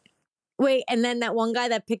 Wait, and then that one guy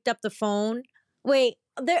that picked up the phone. Wait,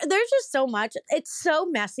 there's just so much. It's so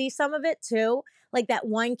messy, some of it too. Like that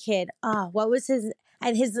one kid, what was his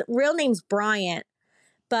real name's Bryant,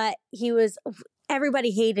 but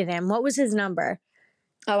everybody hated him. What was his number?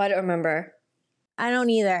 Oh, I don't remember. I don't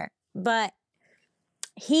either. But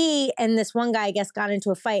he and this one guy, I guess, got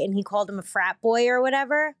into a fight and he called him a frat boy or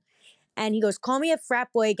whatever. And he goes, call me a frat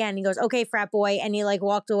boy again. He goes, okay, frat boy. And he like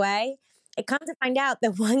walked away. it comes to find out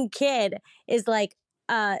that one kid is like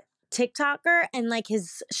a TikToker and like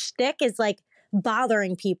his shtick is like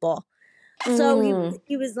bothering people. So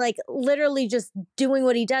he was like literally just doing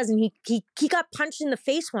what he does, and he got punched in the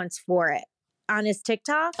face once for it on his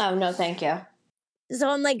TikTok. Oh no, thank you. So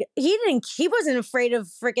I'm like, he wasn't afraid of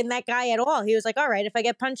freaking that guy at all. He was like, all right, if I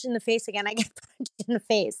get punched in the face again, I get punched in the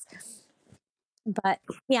face. But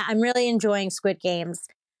yeah, I'm really enjoying Squid Games.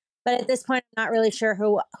 But at this point, I'm not really sure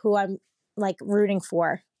who I'm like rooting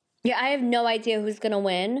for. Yeah, I have no idea who's gonna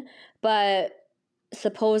win, but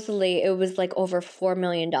supposedly it was like over $4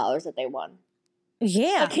 million that they won.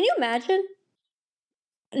 Yeah. Like, can you imagine?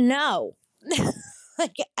 No.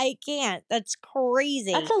 Like, I can't. That's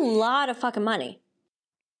crazy. That's a lot of fucking money.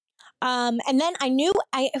 And then I knew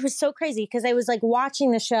it was so crazy because I was like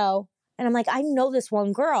watching the show and I'm like, I know this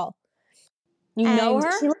one girl. You know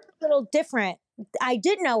her? She looked a little different. I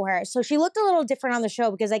did know her. So she looked a little different on the show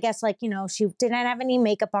because I guess like, she didn't have any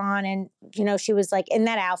makeup on and, she was like in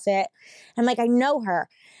that outfit. I'm like, I know her.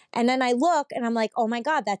 And then I look and I'm like, oh my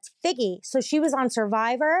God, that's Figgy. So she was on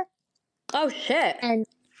Survivor. Oh shit. And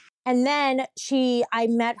then I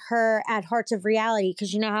met her at Hearts of Reality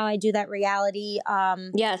because you know how I do that reality.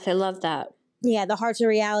 Yes, I love that. Yeah, the Hearts of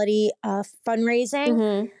Reality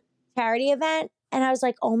fundraising charity event. And I was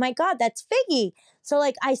like, oh my God, that's Figgy. So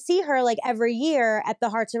like I see her like every year at the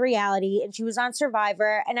Hearts of Reality and she was on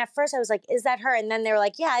Survivor. And at first I was like, is that her? And then they were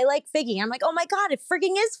like, yeah, I like Figgy. I'm like, oh my God, it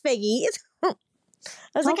frigging is Figgy. I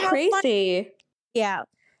was How like, how crazy. funny. Yeah,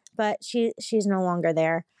 but she's no longer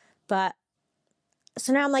there. But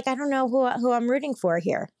so now I'm like, I don't know who I'm rooting for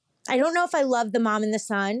here. I don't know if I love the mom and the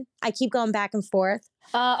son. I keep going back and forth.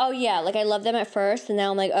 Oh yeah, like I loved them at first, and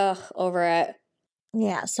now I'm like, ugh, over it.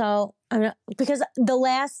 Yeah, so because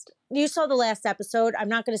you saw the last episode. I'm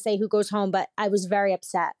not going to say who goes home, but I was very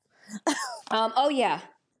upset. Oh yeah.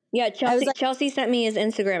 Chelsea sent me his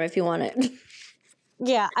Instagram if you want it.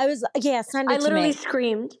 Yeah, send it to me. I literally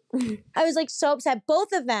screamed. I was like so upset.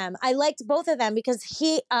 Both of them. I liked both of them because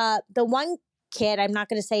the one kid, I'm not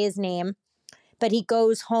going to say his name, but he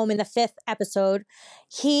goes home in the 5th episode.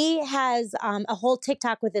 He has a whole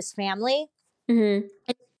TikTok with his family. Mm-hmm.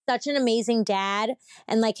 And such an amazing dad.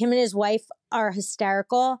 And like him and his wife are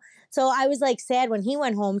hysterical. So I was like sad when he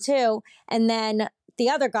went home too. And then the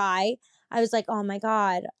other guy, I was like, oh my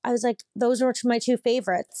God. I was like, those were my two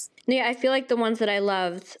favorites. Yeah, I feel like the ones that I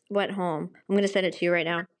loved went home. I'm going to send it to you right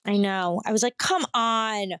now. I know. I was like, come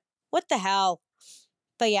on. What the hell?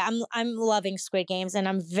 But yeah, I'm loving Squid Games and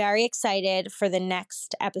I'm very excited for the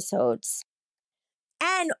next episodes.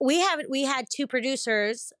 And we had 2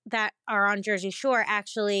 producers that are on Jersey Shore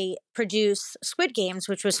actually produce Squid Games,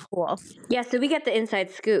 which was cool. Yeah, so we get the inside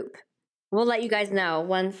scoop. We'll let you guys know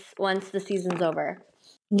once the season's over.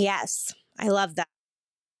 Yes, I love that.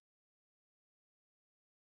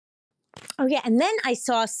 Oh yeah, and then I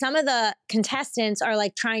saw some of the contestants are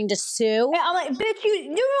like trying to sue. Yeah, I'm like, bitch, you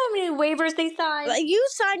know how many waivers they signed? Like, you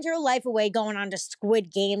signed your life away going on to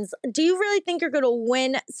Squid Games. Do you really think you're going to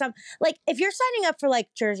win some? Like, if you're signing up for like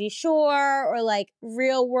Jersey Shore or like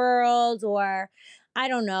Real World or I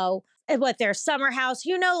don't know what their Summer House,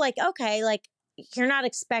 like, okay, like you're not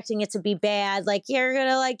expecting it to be bad. Like you're going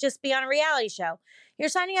to like just be on a reality show. You're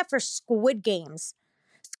signing up for Squid Games.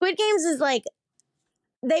 Squid Games is like,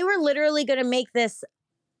 they were literally going to make this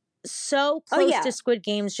so close to Squid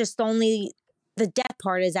Games, just only the death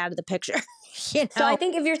part is out of the picture. So I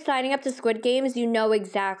think if you're signing up to Squid Games, you know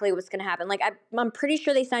exactly what's going to happen. Like I'm pretty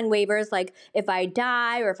sure they sign waivers like if I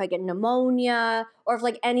die or if I get pneumonia or if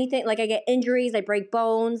like anything, like I get injuries, I break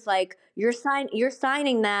bones, like you're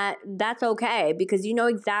signing that's okay because you know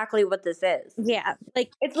exactly what this is. Yeah.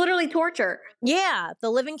 Like it's literally torture. Yeah. The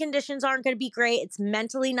living conditions aren't going to be great. It's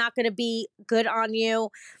mentally not going to be good on you.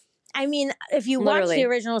 I mean, if you watch the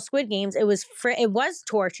original Squid Games, it was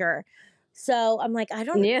torture. So I'm like, I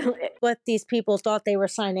don't know what these people thought they were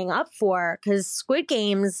signing up for because Squid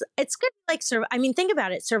Games, it's good. Like, I mean, think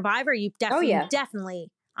about it. Survivor, you definitely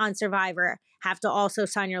on Survivor have to also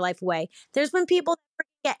sign your life away. There's been people that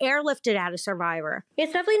get airlifted out of Survivor.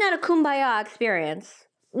 It's definitely not a kumbaya experience.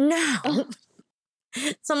 No.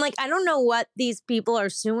 So I'm like, I don't know what these people are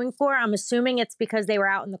suing for. I'm assuming it's because they were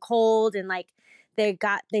out in the cold and like they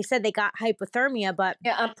said they got hypothermia, but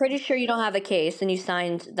yeah, I'm pretty sure you don't have a case and you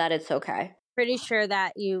signed that it's okay. Pretty sure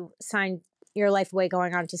that you signed your life away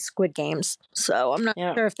going on to Squid Games. So I'm not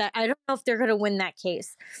sure I don't know if they're going to win that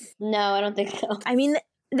case. No, I don't think so. I mean,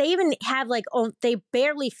 they even have like, they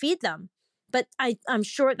barely feed them, but I'm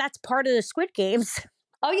sure that's part of the Squid Games.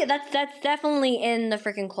 Oh yeah, that's definitely in the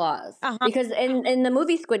freaking clause. Uh-huh. Because in the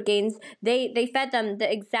movie Squid Games, they fed them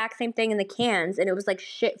the exact same thing in the cans, and it was like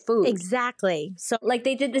shit food. Exactly. So like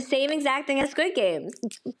they did the same exact thing as Squid Games.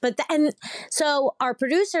 But then, so our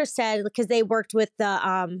producer said, because they worked with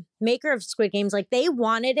the maker of Squid Games, like they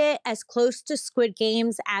wanted it as close to Squid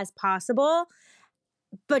Games as possible,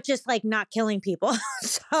 but just like not killing people.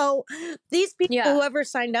 So these people, whoever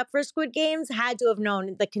signed up for Squid Games, had to have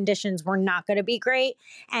known the conditions were not going to be great.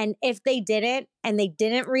 And if they didn't, and they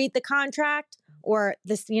didn't read the contract or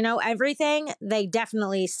this, everything, they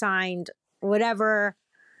definitely signed whatever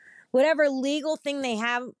legal thing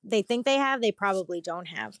they think they have, they probably don't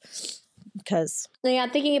have. Because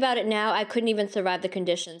thinking about it now, I couldn't even survive the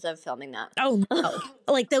conditions of filming that. Oh no.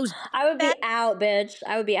 Like those I would be out, bitch.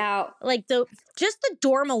 I would be out. Like just the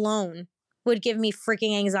dorm alone would give me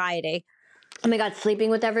freaking anxiety. Oh my god, sleeping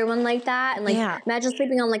with everyone like that, and imagine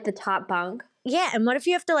sleeping on like the top bunk. Yeah, and what if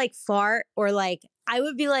you have to like fart, or like I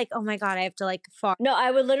would be like, oh my god, I have to like fart. No,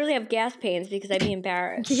 I would literally have gas pains because I'd be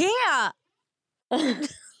embarrassed. Yeah.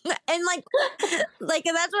 And like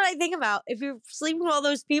that's what I think about. If you're sleeping with all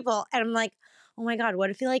those people, and I'm like, oh my god, what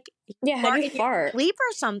if you like how do you fart? Sleep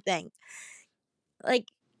or something? Like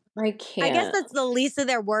I can't. I guess that's the least of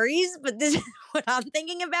their worries, but this is what I'm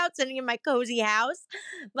thinking about, sitting in my cozy house.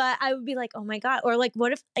 But I would be like, oh my god, or like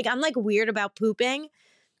what if like I'm like weird about pooping.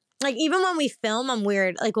 Like even when we film, I'm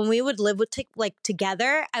weird. Like when we would live with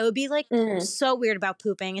together, I would be like so weird about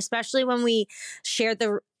pooping, especially when we shared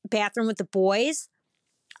the bathroom with the boys.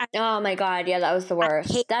 Oh my god, yeah, that was the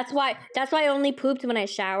worst. That's why I only pooped when I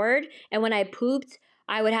showered, and when I pooped,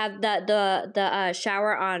 I would have the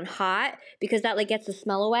shower on hot because that like gets the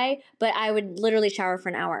smell away. But I would literally shower for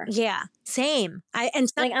an hour. Yeah, same.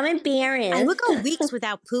 I'm embarrassed. I would go weeks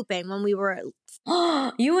without pooping when we were.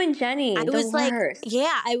 You and Jenny. I was like,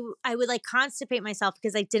 yeah, I would like constipate myself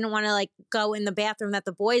because I didn't want to like go in the bathroom that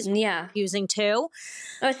the boys were using too.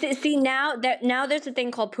 Oh, see now there's a thing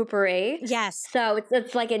called poopery. Yes. So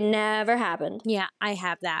it's like it never happened. Yeah, I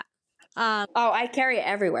have that. I carry it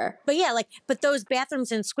everywhere. But yeah, but those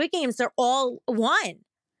bathrooms in Squid Games, they're all one.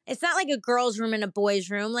 It's not like a girl's room and a boy's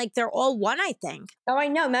room. Like they're all one, I think. Oh, I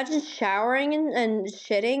know. Imagine showering and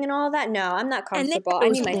shitting and all that. No, I'm not comfortable. I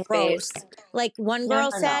need my space. Like one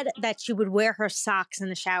girl said that she would wear her socks in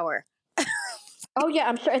the shower. Oh yeah,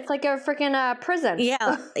 I'm sure it's like a freaking prison.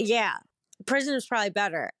 Yeah, yeah. Prison is probably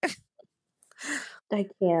better. I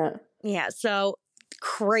can't. Yeah, so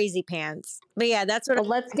crazy pants. But yeah, that's what. Well,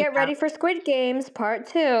 let's get ready for Squid Games Part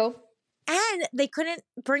 2. And they couldn't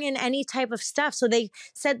bring in any type of stuff. So they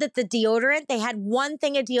said that the deodorant, they had one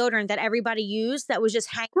thing of deodorant that everybody used that was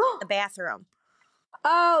just hanging in the bathroom.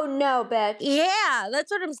 Oh, no, bitch. Yeah,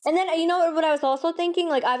 that's what I'm saying. And then, you know what I was also thinking?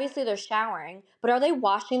 Like, obviously they're showering, but are they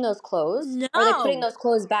washing those clothes? No. Or are they putting those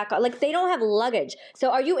clothes back on? Like, they don't have luggage.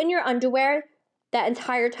 So are you in your underwear that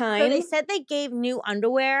entire time? So they said they gave new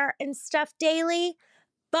underwear and stuff daily,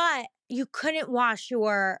 but you couldn't wash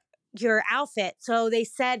your outfit. So they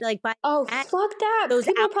said fuck that. Those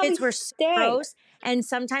People outfits were so gross. And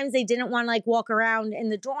sometimes they didn't want to walk around in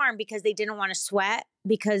the dorm because they didn't want to sweat,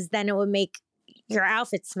 because then it would make your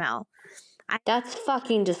outfit smell. That's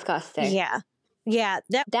fucking disgusting. Yeah. Yeah.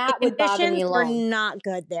 That would bother me were not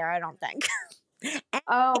good there, I don't think.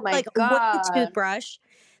 Oh my God. A wooden toothbrush.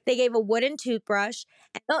 They gave a wooden toothbrush.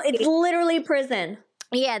 No, it's literally prison.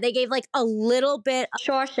 Yeah, they gave a little bit of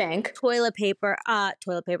Shawshank toilet paper.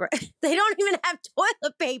 They don't even have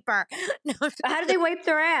toilet paper. No, how do they wipe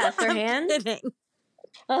their ass? Their hands? Kidding.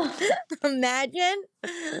 Imagine.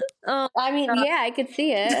 Oh, I mean, yeah, I could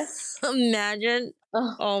see it. Imagine.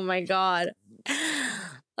 Oh my God.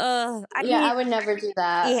 I would never do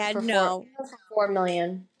that. Yeah, no. For $4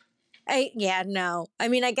 million. No. I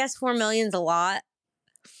mean, I guess 4 million's a lot,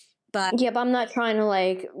 but yeah, but I'm not trying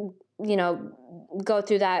to go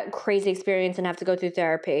through that crazy experience and have to go through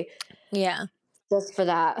therapy. Yeah. Just for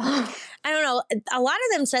that. I don't know. A lot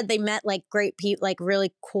of them said they met great people,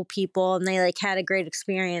 really cool people, and they had a great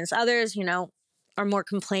experience. Others, are more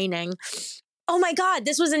complaining. Oh my God.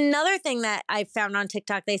 This was another thing that I found on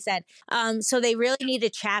TikTok. They said, so they really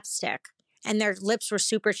needed chapstick and their lips were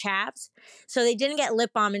super chapped. So they didn't get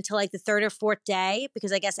lip balm until the third or fourth day,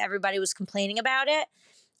 because I guess everybody was complaining about it.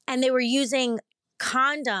 And they were using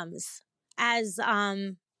condoms as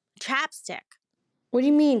chapstick. What do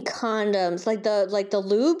you mean condoms? Like the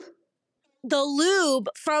lube? The lube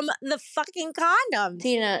from the fucking condoms.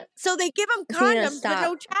 Tina. So they give them condoms but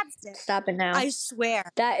no chapstick. Stop it now. I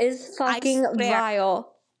swear. That is fucking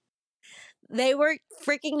vile. They were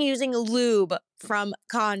freaking using lube from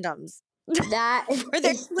condoms. That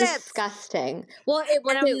is disgusting. Well,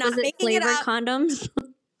 was it flavored condoms?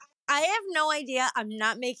 I have no idea. I'm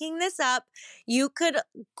not making this up. You could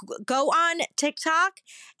go on TikTok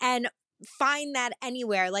and find that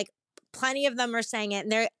anywhere. Like plenty of them are saying it.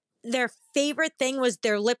 And their favorite thing was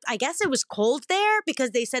their lip. I guess it was cold there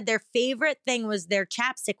because they said their favorite thing was their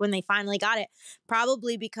chapstick when they finally got it.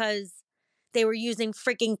 Probably because they were using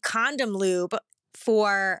freaking condom lube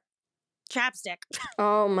for chapstick.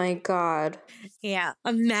 Oh my God. Yeah.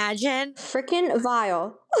 Imagine. Freaking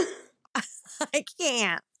vile. I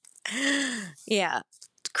can't. Yeah.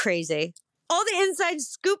 Crazy. All the inside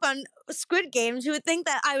scoop on Squid Games, you would think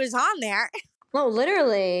that I was on there. Oh,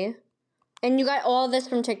 literally. And you got all this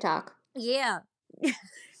from TikTok. Yeah.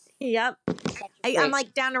 Yep. I'm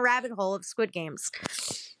like down a rabbit hole of Squid Games.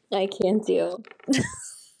 I can't do.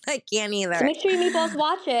 I can't either. So make sure you meatballs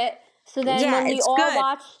watch it. So then when we all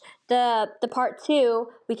watch the part 2,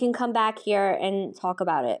 we can come back here and talk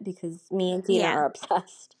about it because me and Dina are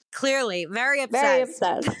obsessed. Clearly. Very obsessed. Very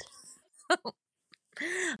obsessed.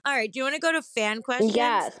 All right. Do you want to go to fan questions?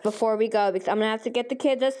 Yes, before we go, because I'm going to have to get the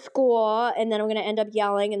kids at school, and then I'm going to end up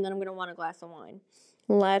yelling, and then I'm going to want a glass of wine.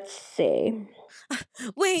 Let's see.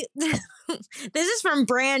 Wait, this is from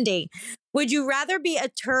Brandy. Would you rather be a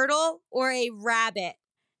turtle or a rabbit,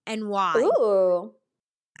 and why? Ooh.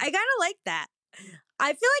 I kind of like that. I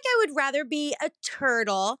feel like I would rather be a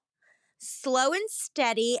turtle, slow and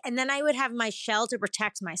steady, and then I would have my shell to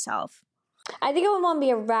protect myself. I think I would want to be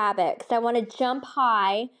a rabbit because I want to jump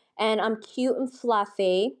high and I'm cute and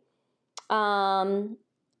fluffy. And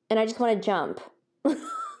I just want to jump.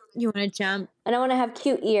 You want to jump? And I want to have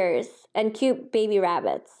cute ears and cute baby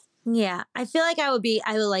rabbits. Yeah. I feel like I would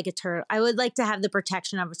like a turtle. I would like to have the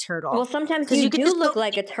protection of a turtle. Well, sometimes you do look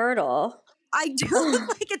like a turtle. I do look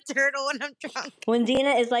like a turtle when I'm drunk. When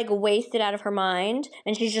Dina is like wasted out of her mind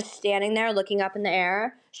and she's just standing there looking up in the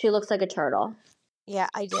air, she looks like a turtle. Yeah,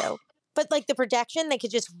 I do. But like the protection, they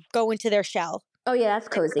could just go into their shell. Oh yeah, that's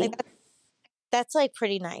cozy. That's like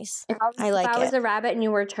pretty nice. If I was a rabbit and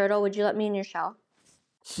you were a turtle, would you let me in your shell?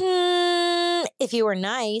 If you were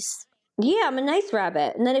nice. Yeah, I'm a nice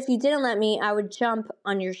rabbit. And then if you didn't let me, I would jump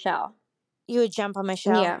on your shell. You would jump on my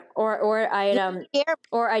shell? Yeah. Or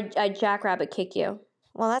I'd jackrabbit kick you.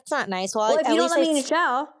 Well, that's not nice. Well, if you don't let me in your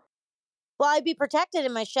shell. Well, I'd be protected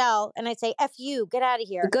in my shell, and I'd say, F you, get out of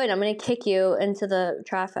here. Good, I'm going to kick you into the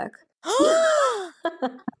traffic.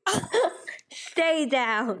 Stay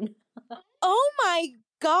down. Oh my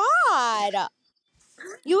God.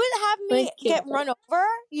 You would have me get run over?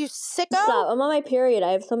 You sicko? Stop. I'm on my period.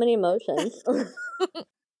 I have so many emotions.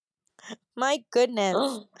 My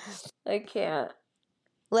goodness. I can't.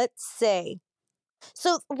 Let's see.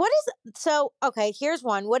 So okay, here's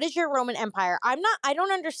one. What is your Roman Empire? I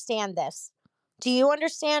don't understand this. Do you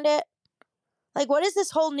understand it? Like, what is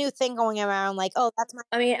this whole new thing going around? Like, oh, that's my...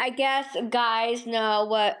 I mean, I guess guys know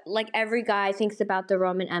what, like, every guy thinks about the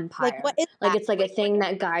Roman Empire. Like, what is that? Like, it's like a thing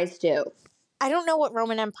that guys do. I don't know what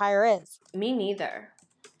Roman Empire is. Me neither.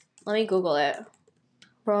 Let me Google it.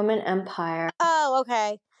 Roman Empire. Oh,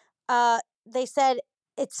 okay. They said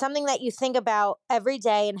it's something that you think about every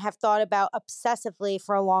day and have thought about obsessively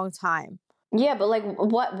for a long time. Yeah, but like,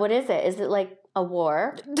 what is it? Is it like a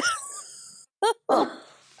war?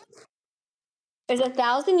 It was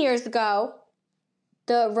 1,000 years ago.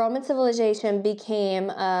 The Roman civilization became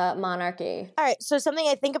a monarchy. All right, so something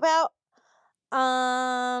I think about,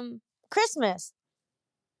 Christmas.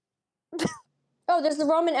 Oh, there's the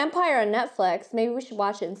Roman Empire on Netflix. Maybe we should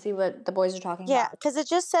watch it and see what the boys are talking about. Yeah, because it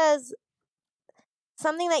just says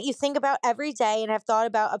something that you think about every day and have thought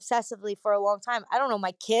about obsessively for a long time. I don't know,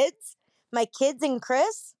 my kids and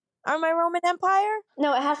Chris are my Roman Empire?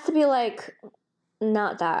 No, it has to be like,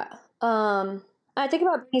 not that. I think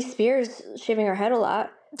about Britney Spears shaving her head a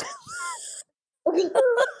lot.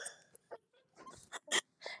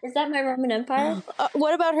 Is that my Roman Empire?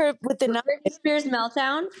 What about her with the Britney Spears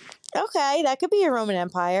meltdown? Okay, that could be your Roman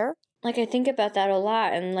Empire. Like, I think about that a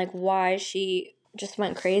lot and like why she just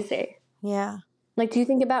went crazy. Yeah. Like, do you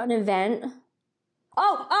think about an event?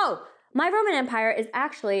 Oh, my Roman Empire is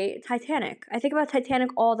actually Titanic. I think about Titanic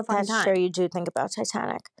all the fucking time. Sure, you do think about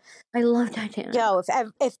Titanic. I love Titanic. Yo,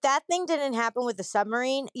 if that thing didn't happen with the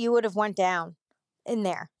submarine, you would have went down in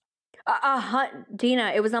there.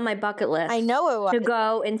 Dina, it was on my bucket list. I know it was. To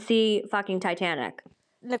go and see fucking Titanic.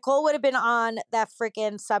 Nicole would have been on that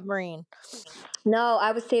freaking submarine. No,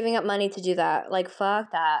 I was saving up money to do that. Like,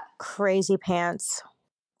 fuck that. Crazy pants.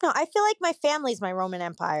 No, I feel like my family's my Roman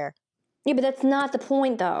Empire. Yeah, but that's not the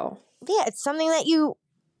point, though. Yeah, it's something that you...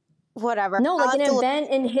 Whatever. No, like an event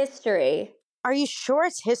in history. Are you sure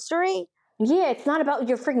it's history? Yeah, it's not about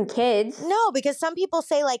your freaking kids. No, because some people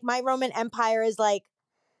say, like, my Roman Empire is like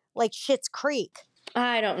Schitt's Creek.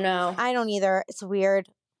 I don't know. I don't either. It's weird.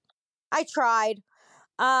 I tried.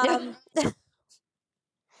 Did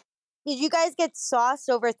you guys get sauce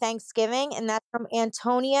over Thanksgiving? And that's from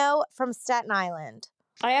Antonio from Staten Island.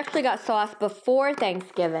 I actually got sauce before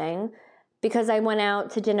Thanksgiving because I went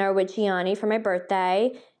out to dinner with Gianni for my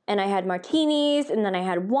birthday, and I had martinis, and then I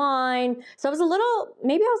had wine. So I was a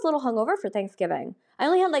little hungover for Thanksgiving. I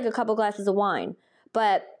only had like a couple glasses of wine,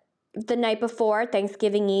 but the night before,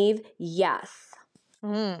 Thanksgiving Eve, yes.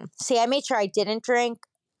 See, I made sure I didn't drink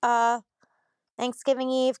Thanksgiving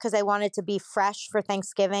Eve because I wanted to be fresh for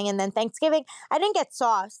Thanksgiving. And then Thanksgiving, I didn't get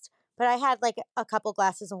sauced, but I had like a couple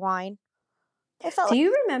glasses of wine. Do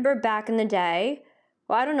you remember back in the day?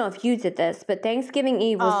 Well, I don't know if you did this, but Thanksgiving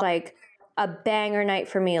Eve was like a banger night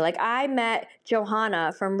for me. Like, I met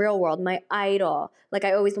Johanna from Real World, my idol. Like,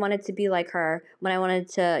 I always wanted to be like her when I wanted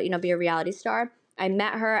to, be a reality star. I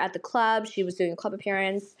met her at the club. She was doing a club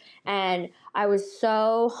appearance, and I was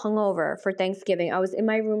so hungover for Thanksgiving. I was in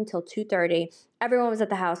my room till 2:30. Everyone was at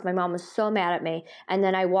the house. My mom was so mad at me. And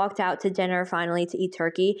then I walked out to dinner finally to eat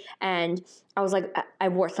turkey, and I was like, I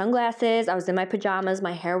wore sunglasses. I was in my pajamas.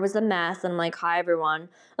 My hair was a mess. And I'm like, hi, everyone.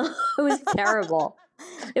 It was terrible.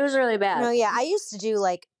 It was really bad. No, yeah. I used to do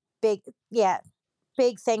like big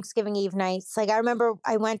Thanksgiving Eve nights. Like, I remember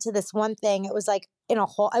I went to this one thing. It was like it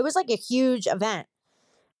was like a huge event.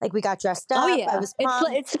 Like, we got dressed up. Oh, yeah. I was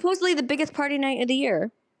pumped. It's supposedly the biggest party night of the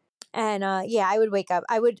year. And I would wake up.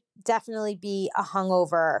 I would definitely be a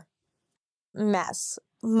hungover mess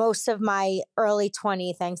most of my early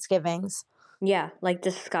 20 Thanksgivings. Yeah, like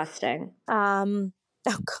disgusting.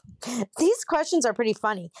 These questions are pretty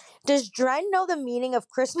funny. Does Dren know the meaning of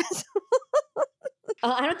Christmas?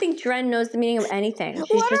 I don't think Dren knows the meaning of anything. She's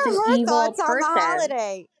what just are an her evil thoughts person. on the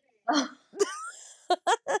holiday?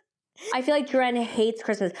 I feel like Dren hates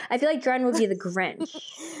Christmas. I feel like Dren would be the Grinch.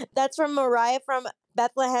 That's from Mariah from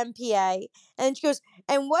Bethlehem, PA. And she goes,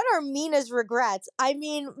 and what are Mina's regrets? I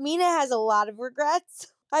mean, Mina has a lot of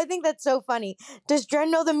regrets. I think that's so funny. Does Dren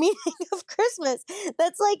know the meaning of Christmas?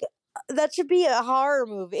 That should be a horror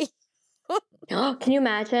movie. Can you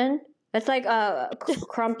imagine? That's like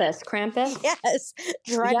Krampus. Yes.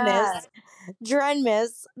 Drenmas.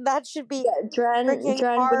 That should be. Yeah, Dren would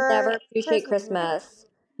never appreciate Christmas.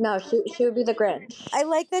 No, she would be the Grinch. I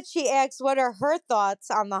like that she asks what are her thoughts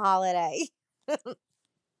on the holiday.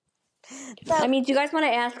 I mean, do you guys want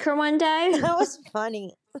to ask her one day? That was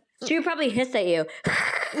funny. She would probably hiss at you.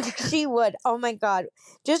 She would. Oh my God.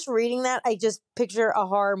 Just reading that, I just picture a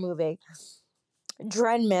horror movie.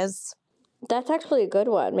 Drenmas. That's actually a good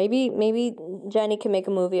one. Maybe Jenny can make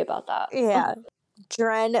a movie about that. Yeah.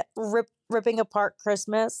 Dren ripping apart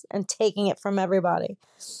Christmas and taking it from everybody.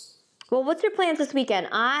 Well, what's your plans this weekend?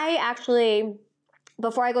 I actually,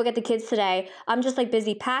 before I go get the kids today, I'm just like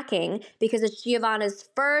busy packing because it's Giovanna's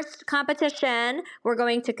first competition. We're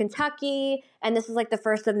going to Kentucky, and this is like the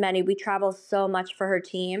first of many. We travel so much for her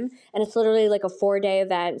team, and it's literally like a 4-day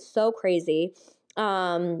event. So crazy.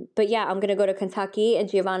 But yeah, I'm going to go to Kentucky and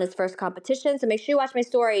Giovanna's first competition. So make sure you watch my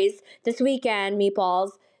stories this weekend,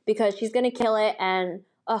 Meatballs, because she's going to kill it. And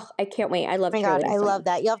I can't wait. I love cheerleading. Oh my God, I love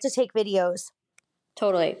that. You'll have to take videos.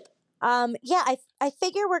 Totally. Yeah, I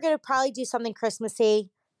figure we're going to probably do something Christmassy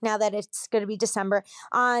now that it's going to be December.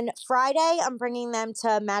 On Friday, I'm bringing them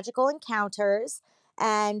to Magical Encounters,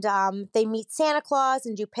 and they meet Santa Claus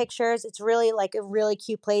and do pictures. It's really like a really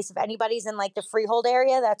cute place. If anybody's in like the Freehold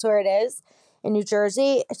area, that's where it is in New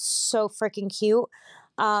Jersey. It's so freaking cute.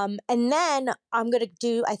 And then I'm going to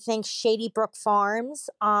do, I think, Shady Brook Farms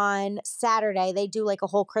on Saturday. They do like a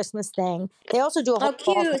whole Christmas thing. They also do a whole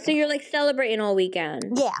cute. So you're like celebrating all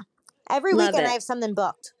weekend. Yeah. Every weekend I have something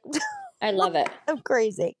booked. I love it. I'm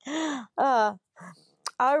crazy. All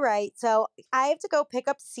right. So I have to go pick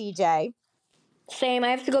up CJ. Same. I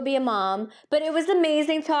have to go be a mom. But it was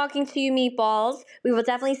amazing talking to you, Meatballs. We will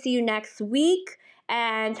definitely see you next week.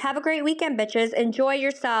 And have a great weekend, bitches. Enjoy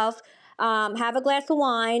yourself. Have a glass of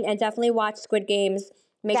wine and definitely watch Squid Games.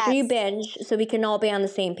 Make sure you binge so we can all be on the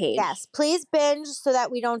same page. Yes. Please binge so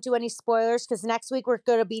that we don't do any spoilers because next week we're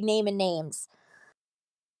going to be naming names.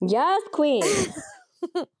 Yes, queen.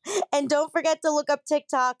 And don't forget to look up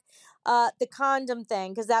TikTok, the condom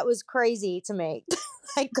thing, because that was crazy to me.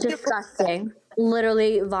 Disgusting.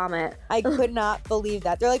 Literally vomit. I could not believe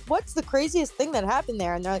that. They're like, what's the craziest thing that happened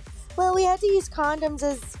there? And they're like, well, we had to use condoms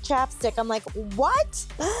as chapstick. I'm like, what?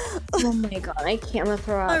 Oh my God, I can't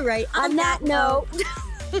throw up. All right. On that note,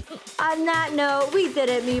 we did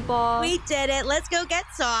it, Meatball. We did it. Let's go get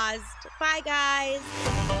sauced. Bye, guys.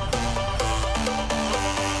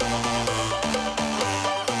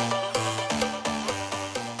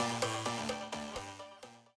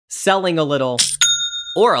 Selling a little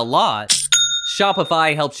or a lot,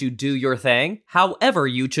 Shopify helps you do your thing, however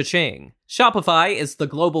you cha-ching. Shopify is the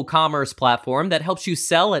global commerce platform that helps you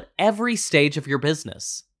sell at every stage of your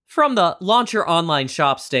business. From the launch your online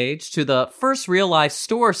shop stage to the first real life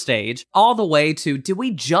store stage, all the way to did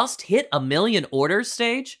we just hit 1 million orders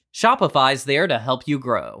stage? Shopify's there to help you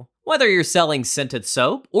grow. Whether you're selling scented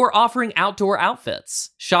soap or offering outdoor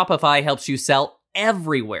outfits, Shopify helps you sell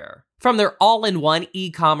everywhere. From their all-in-one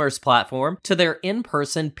e-commerce platform to their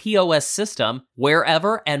in-person POS system,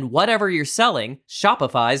 wherever and whatever you're selling,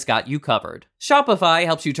 Shopify's got you covered. Shopify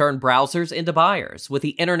helps you turn browsers into buyers with the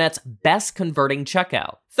internet's best converting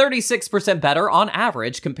checkout, 36% better on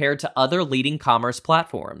average compared to other leading commerce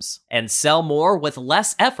platforms. And sell more with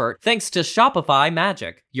less effort thanks to Shopify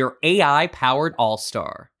Magic, your AI-powered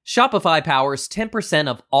all-star. Shopify powers 10%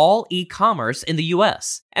 of all e-commerce in the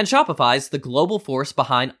US, and Shopify's the global force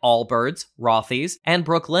behind Allbirds, Rothy's, and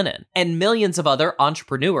Brooklinen, and millions of other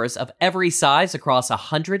entrepreneurs of every size across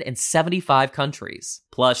 175 countries.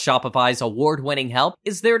 Plus, Shopify's award-winning help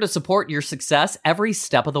is there to support your success every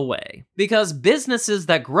step of the way. Because businesses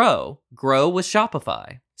that grow with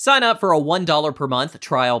Shopify. Sign up for a $1 per month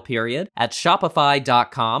trial period at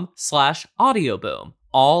shopify.com/audioboom,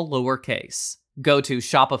 all lowercase. Go to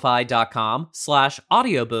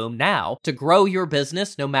shopify.com/audioboom now to grow your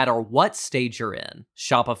business no matter what stage you're in.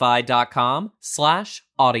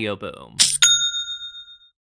 Shopify.com/audioboom.